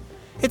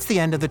 It's the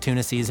end of the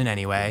tuna season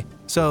anyway,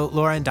 so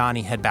Laura and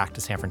Donnie head back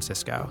to San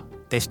Francisco.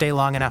 They stay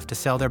long enough to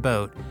sail their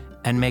boat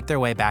and make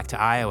their way back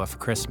to Iowa for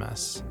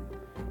Christmas.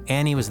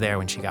 Annie was there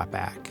when she got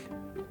back.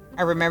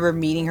 I remember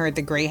meeting her at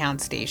the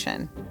Greyhound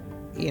station.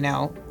 You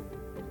know,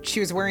 she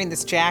was wearing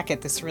this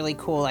jacket, this really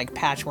cool, like,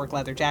 patchwork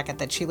leather jacket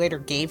that she later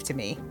gave to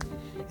me.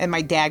 And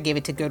my dad gave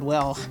it to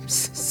Goodwill. I'm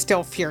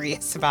still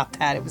furious about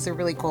that. It was a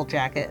really cool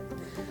jacket.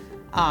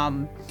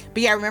 But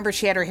yeah, I remember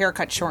she had her hair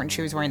cut short and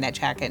she was wearing that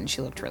jacket and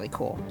she looked really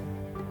cool.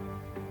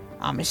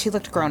 And she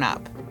looked grown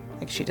up.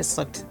 Like, she just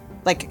looked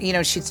like, you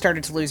know, she'd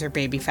started to lose her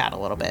baby fat a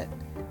little bit.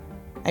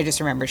 I just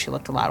remember she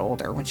looked a lot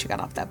older when she got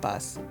off that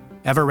bus.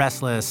 Ever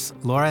restless,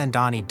 Laura and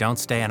Donnie don't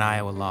stay in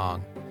Iowa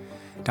long.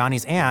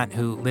 Donnie's aunt,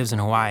 who lives in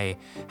Hawaii,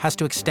 has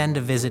to extend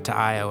a visit to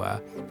Iowa,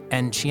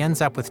 and she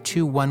ends up with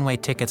 2 one-way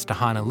tickets to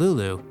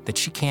Honolulu that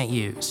she can't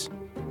use.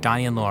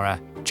 Donnie and Laura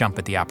jump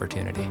at the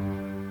opportunity.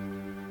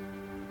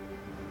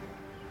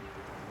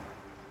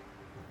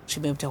 She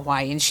moved to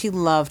Hawaii, and she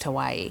loved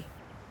Hawaii.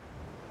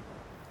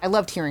 I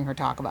loved hearing her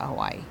talk about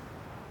Hawaii.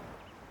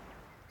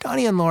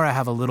 Donnie and Laura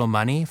have a little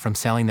money from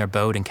selling their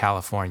boat in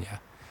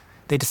California.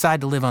 They decide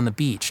to live on the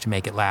beach to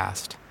make it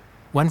last.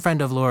 One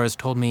friend of Laura's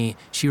told me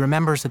she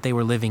remembers that they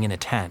were living in a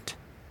tent.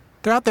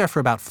 They're out there for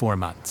about 4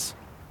 months.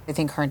 I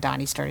think her and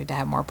Donnie started to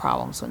have more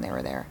problems when they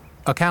were there.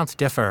 Accounts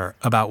differ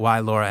about why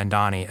Laura and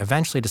Donnie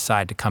eventually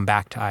decide to come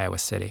back to Iowa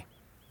City.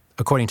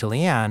 According to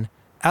Leanne,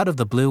 out of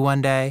the blue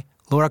one day,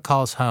 Laura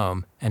calls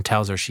home and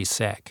tells her she's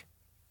sick.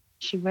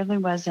 She really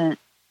wasn't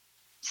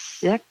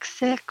sick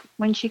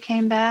when she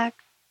came back.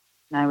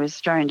 And I was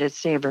starting to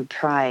save her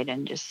pride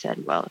and just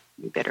said, well,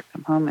 you better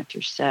come home if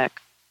you're sick.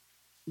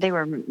 They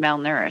were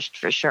malnourished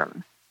for sure.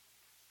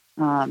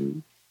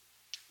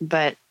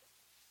 But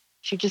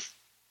she just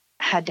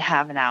had to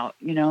have it out,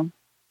 you know,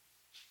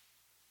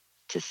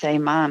 to say,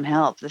 Mom,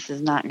 help, this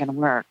is not going to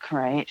work,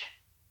 right?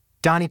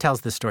 Donnie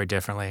tells this story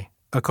differently.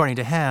 According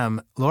to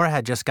him, Laura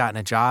had just gotten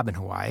a job in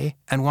Hawaii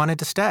and wanted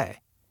to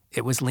stay.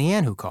 It was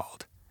Leanne who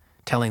called,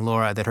 telling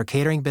Laura that her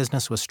catering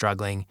business was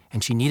struggling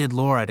and she needed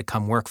Laura to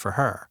come work for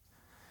her.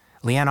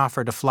 Leanne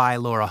offered to fly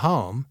Laura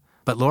home,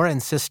 but Laura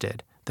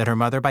insisted that her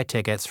mother buy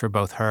tickets for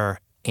both her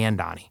and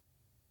Donnie.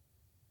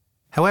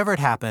 However it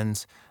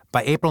happens,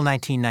 by April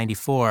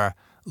 1994,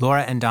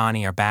 Laura and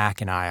Donnie are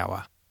back in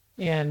Iowa.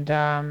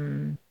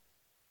 And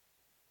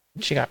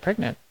she got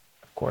pregnant,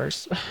 of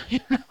course. You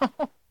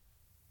know?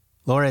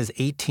 Laura is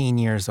 18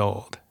 years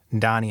old, and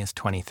Donnie is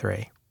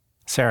 23.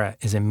 Sarah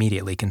is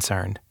immediately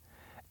concerned.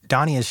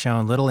 Donnie has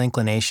shown little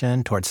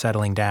inclination toward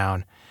settling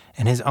down,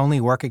 and his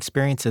only work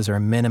experiences are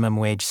minimum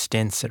wage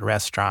stints at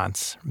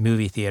restaurants,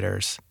 movie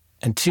theaters,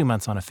 and 2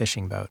 months on a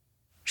fishing boat.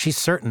 She's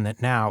certain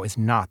that now is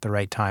not the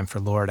right time for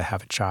Laura to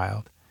have a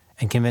child,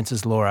 and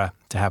convinces Laura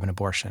to have an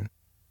abortion.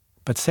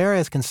 But Sarah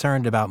is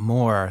concerned about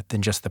more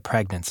than just the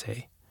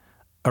pregnancy.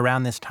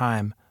 Around this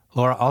time,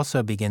 Laura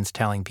also begins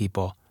telling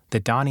people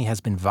that Donnie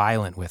has been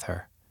violent with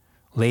her.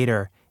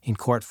 Later, in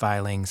court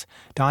filings,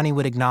 Donnie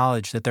would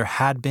acknowledge that there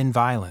had been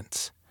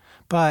violence,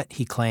 but,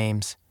 he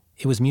claims,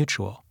 it was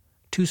mutual.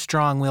 2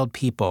 strong-willed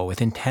people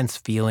with intense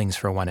feelings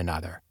for one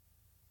another.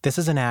 This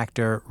is an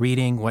actor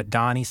reading what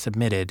Donnie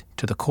submitted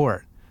to the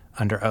court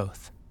under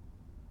oath.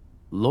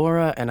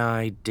 Laura and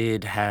I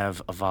did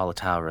have a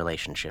volatile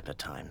relationship at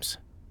times.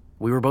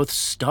 We were both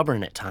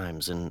stubborn at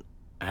times, and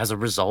as a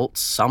result,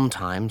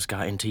 sometimes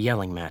got into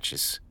yelling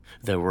matches.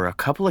 There were a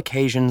couple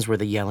occasions where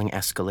the yelling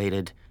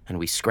escalated, and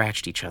we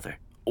scratched each other,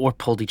 or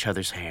pulled each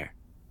other's hair.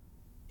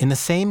 In the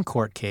same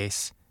court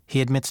case,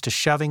 he admits to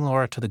shoving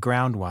Laura to the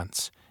ground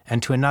once,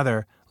 and to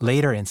another,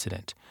 later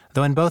incident,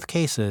 though in both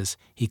cases,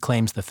 he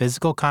claims the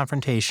physical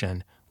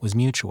confrontation was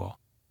mutual.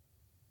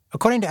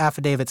 According to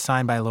affidavits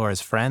signed by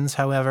Laura's friends,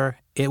 however,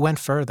 it went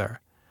further.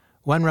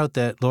 One wrote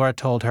that Laura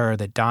told her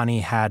that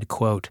Donnie had,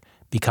 quote,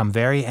 become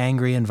very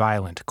angry and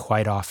violent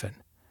quite often.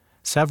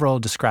 Several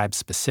described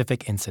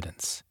specific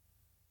incidents.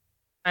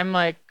 I'm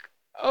like,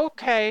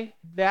 okay,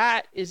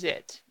 that is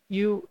it.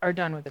 You are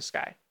done with this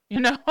guy.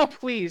 You know,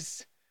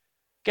 please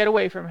get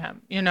away from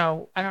him. You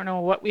know, I don't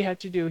know what we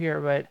had to do here,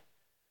 but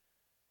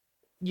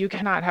you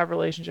cannot have a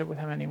relationship with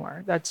him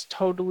anymore. That's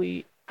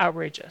totally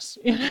outrageous,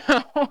 you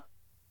know?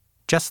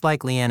 Just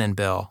like Leanne and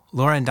Bill,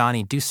 Laura and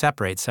Donnie do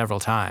separate several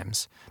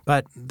times,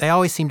 but they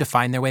always seem to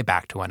find their way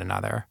back to one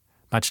another,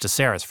 much to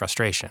Sarah's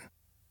frustration.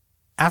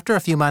 After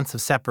a few months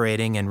of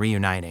separating and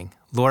reuniting,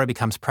 Laura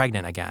becomes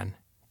pregnant again.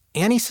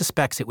 Annie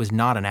suspects it was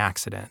not an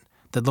accident,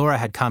 that Laura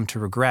had come to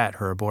regret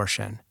her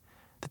abortion,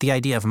 that the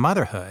idea of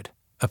motherhood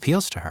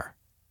appeals to her.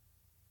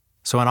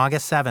 So on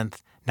August 7th,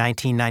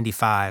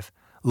 1995,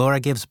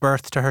 Laura gives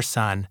birth to her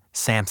son,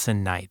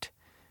 Samson Knight.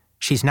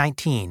 She's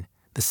 19,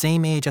 the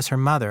same age as her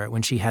mother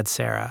when she had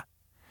Sarah.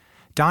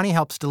 Donnie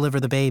helps deliver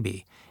the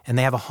baby, and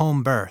they have a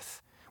home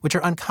birth, which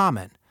are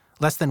uncommon,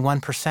 less than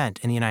 1%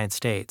 in the United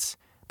States,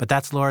 But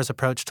that's Laura's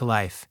approach to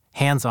life,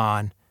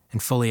 hands-on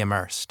and fully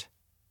immersed.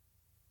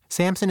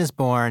 Samson is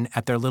born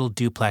at their little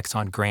duplex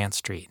on Grant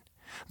Street,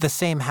 the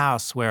same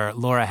house where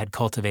Laura had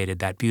cultivated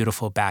that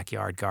beautiful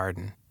backyard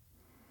garden.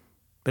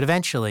 But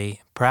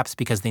eventually, perhaps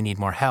because they need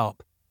more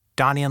help,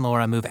 Donnie and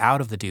Laura move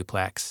out of the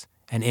duplex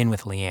and in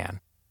with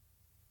Leanne.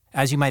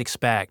 As you might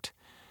expect,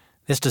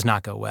 this does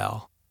not go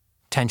well.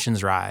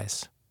 Tensions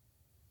rise.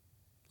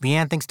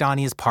 Leanne thinks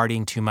Donnie is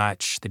partying too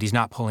much, that he's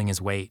not pulling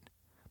his weight.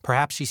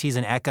 Perhaps she sees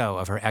an echo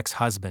of her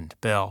ex-husband,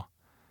 Bill.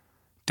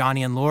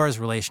 Donnie and Laura's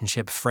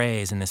relationship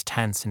frays in this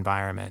tense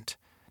environment.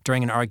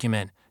 During an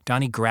argument,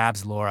 Donnie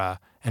grabs Laura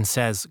and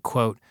says,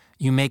 quote,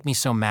 "You make me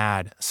so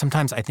mad.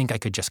 Sometimes I think I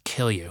could just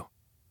kill you."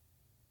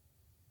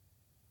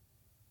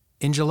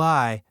 In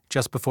July,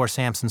 just before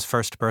Samson's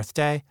first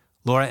birthday,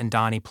 Laura and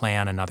Donnie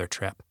plan another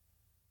trip.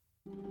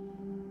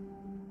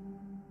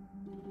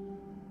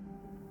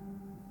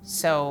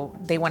 So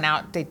they went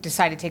out, they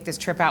decided to take this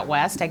trip out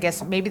west. I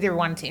guess maybe they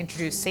wanted to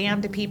introduce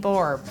Sam to people,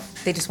 or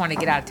they just wanted to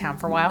get out of town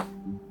for a while.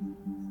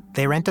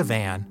 They rent a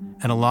van,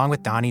 and along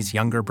with Donnie's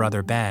younger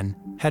brother Ben,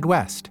 head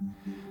west.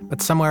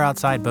 But somewhere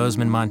outside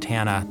Bozeman,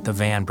 Montana, the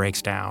van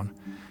breaks down.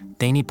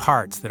 They need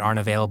parts that aren't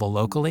available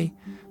locally,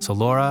 so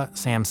Laura,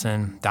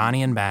 Samson,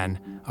 Donnie, and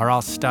Ben are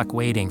all stuck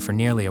waiting for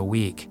nearly a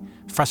week,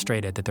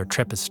 frustrated that their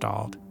trip is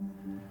stalled.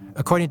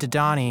 According to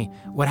Donnie,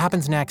 what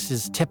happens next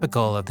is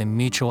typical of the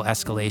mutual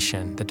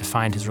escalation that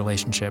defined his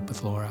relationship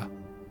with Laura.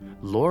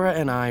 Laura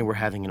and I were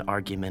having an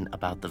argument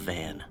about the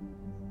van.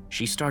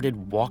 She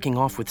started walking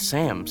off with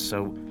Sam,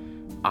 so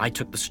I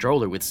took the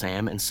stroller with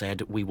Sam and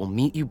said, "We will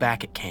meet you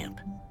back at camp."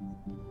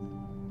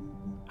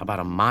 About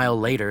a mile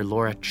later,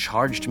 Laura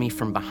charged me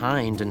from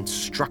behind and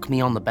struck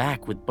me on the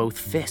back with both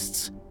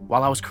fists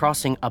while I was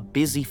crossing a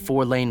busy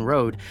 4-lane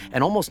road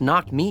and almost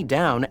knocked me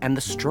down, and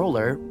the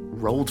stroller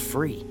rolled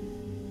free.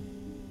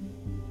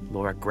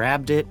 Laura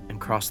grabbed it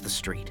and crossed the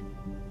street.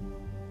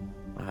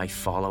 I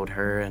followed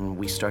her and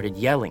we started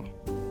yelling.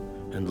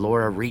 And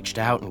Laura reached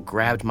out and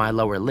grabbed my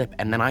lower lip,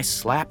 and then I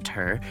slapped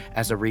her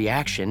as a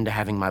reaction to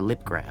having my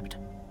lip grabbed.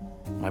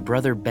 My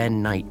brother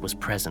Ben Knight was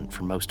present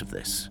for most of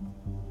this.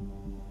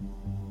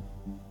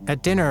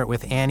 At dinner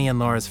with Annie and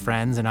Laura's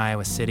friends in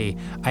Iowa City,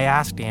 I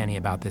asked Annie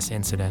about this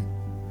incident.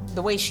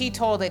 The way she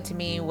told it to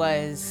me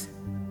was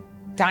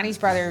Donnie's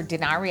brother did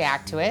not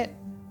react to it,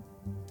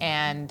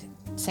 and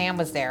Sam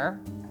was there,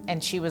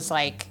 and she was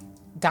like,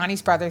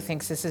 Donnie's brother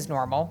thinks this is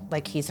normal,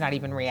 like he's not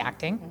even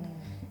reacting.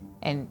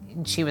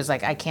 And she was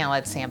like, I can't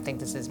let Sam think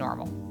this is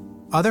normal.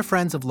 Other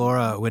friends of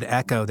Laura would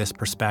echo this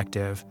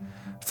perspective.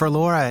 For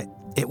Laura,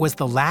 it was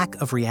the lack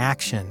of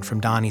reaction from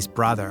Donnie's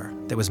brother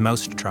that was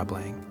most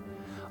troubling.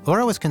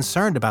 Laura was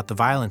concerned about the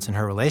violence in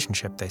her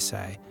relationship, they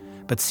say,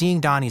 but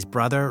seeing Donnie's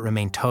brother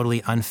remain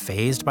totally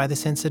unfazed by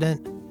this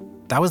incident,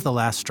 that was the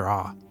last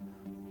straw.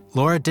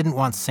 Laura didn't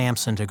want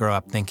Samson to grow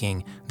up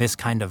thinking this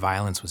kind of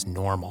violence was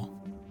normal.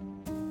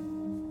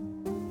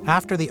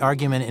 After the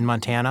argument in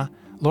Montana,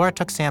 Laura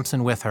took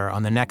Samson with her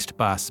on the next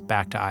bus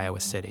back to Iowa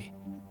City.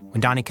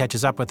 When Donnie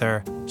catches up with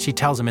her, she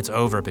tells him it's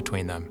over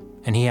between them,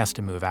 and he has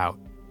to move out.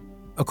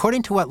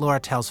 According to what Laura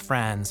tells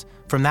friends,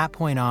 from that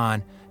point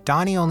on,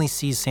 Donnie only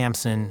sees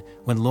Samson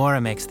when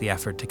Laura makes the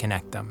effort to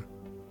connect them.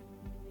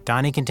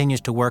 Donnie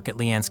continues to work at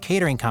Leanne's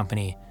catering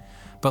company,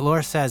 but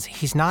Laura says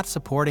he's not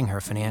supporting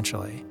her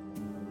financially.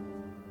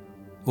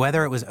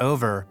 Whether it was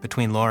over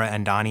between Laura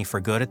and Donnie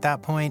for good at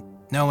that point,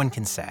 no one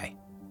can say.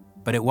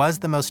 But it was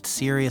the most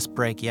serious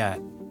break yet.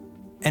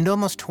 And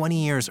almost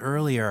 20 years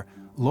earlier,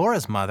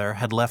 Laura's mother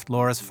had left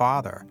Laura's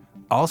father,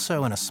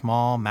 also in a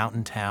small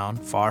mountain town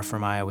far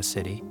from Iowa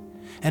City,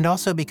 and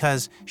also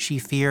because she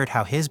feared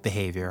how his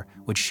behavior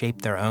would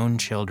shape their own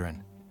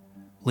children.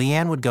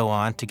 Leanne would go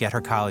on to get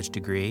her college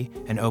degree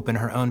and open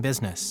her own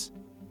business.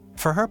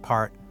 For her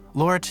part,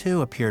 Laura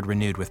too appeared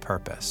renewed with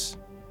purpose.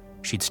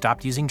 She'd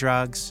stopped using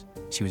drugs,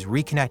 she was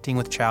reconnecting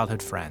with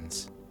childhood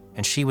friends,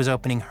 and she was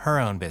opening her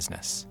own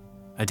business,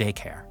 a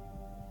daycare.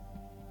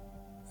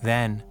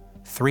 Then,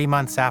 3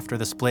 months after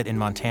the split in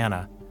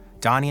Montana,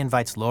 Donnie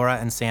invites Laura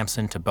and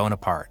Samson to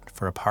Bonaparte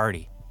for a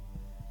party.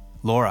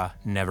 Laura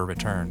never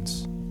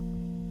returns.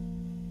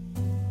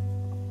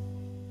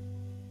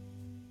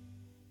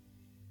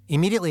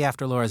 Immediately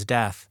after Laura's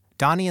death,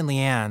 Donnie and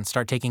Leanne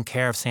start taking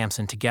care of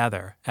Samson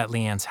together at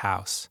Leanne's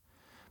house.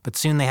 But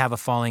soon they have a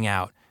falling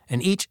out,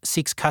 and each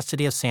seeks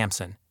custody of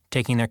Samson,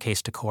 taking their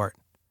case to court.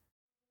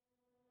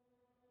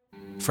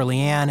 For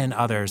Leanne and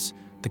others,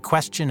 the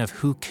question of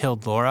who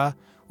killed Laura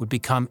would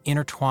become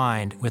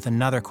intertwined with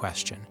another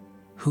question: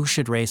 who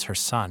should raise her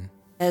son?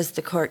 As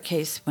the court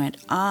case went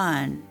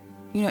on,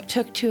 it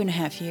took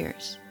 2.5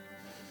 years.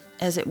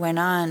 As it went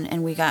on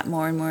and we got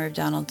more and more of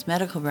Donald's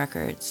medical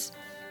records,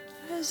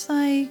 I was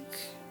like,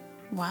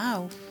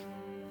 wow.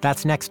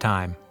 That's next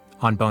time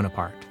on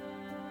Bonaparte.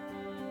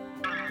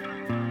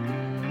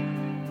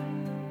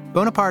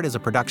 Bonaparte is a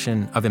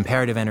production of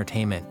Imperative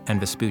Entertainment and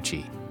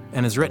Vespucci,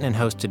 and is written and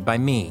hosted by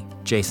me,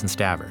 Jason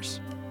Stavers.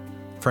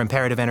 For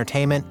Imperative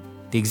Entertainment,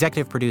 the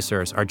executive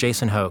producers are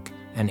Jason Hoke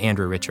and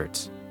Andrew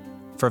Richards.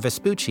 For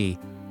Vespucci,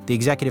 The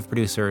executive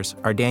producers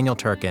are Daniel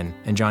Turkin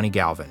and Johnny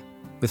Galvin,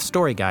 with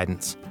story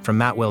guidance from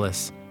Matt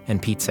Willis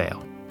and Pete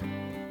Sale.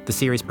 The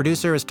series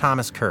producer is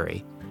Thomas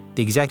Curry.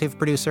 The executive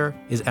producer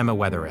is Emma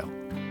Wetherill.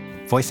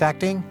 Voice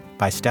acting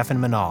by Stefan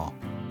Manal.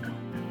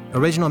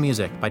 Original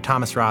music by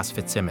Thomas Ross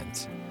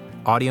Fitzsimmons.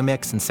 Audio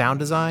mix and sound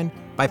design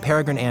by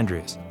Peregrine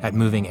Andrews at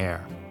Moving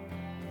Air.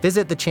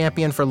 Visit the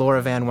Champion for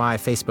Laura Van Wy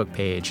Facebook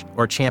page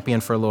or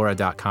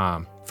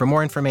championforlaura.com for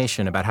more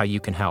information about how you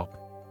can help.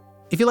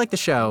 If you like the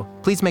show,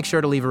 please make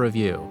sure to leave a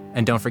review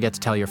and don't forget to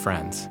tell your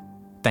friends.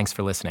 Thanks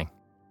for listening.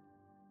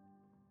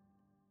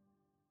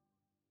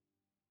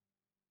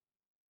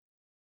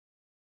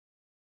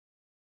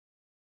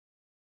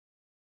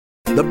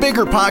 The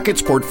Bigger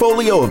Pockets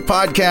portfolio of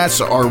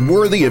podcasts are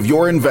worthy of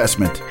your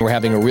investment. We're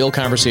having a real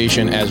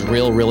conversation as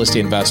real estate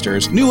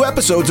investors. New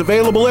episodes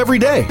available every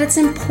day. It's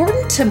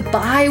important to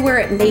buy where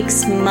it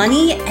makes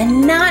money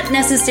and not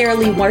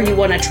necessarily where you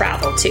want to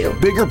travel to.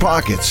 Bigger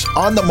Pockets,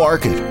 On the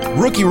Market,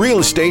 Rookie Real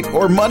Estate,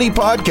 or Money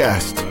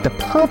Podcast. The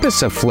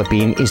purpose of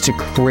flipping is to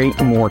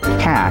create more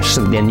cash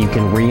so then you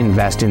can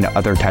reinvest into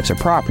other types of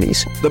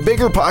properties. The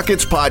Bigger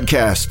Pockets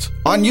Podcast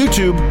on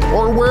YouTube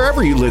or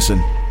wherever you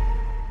listen.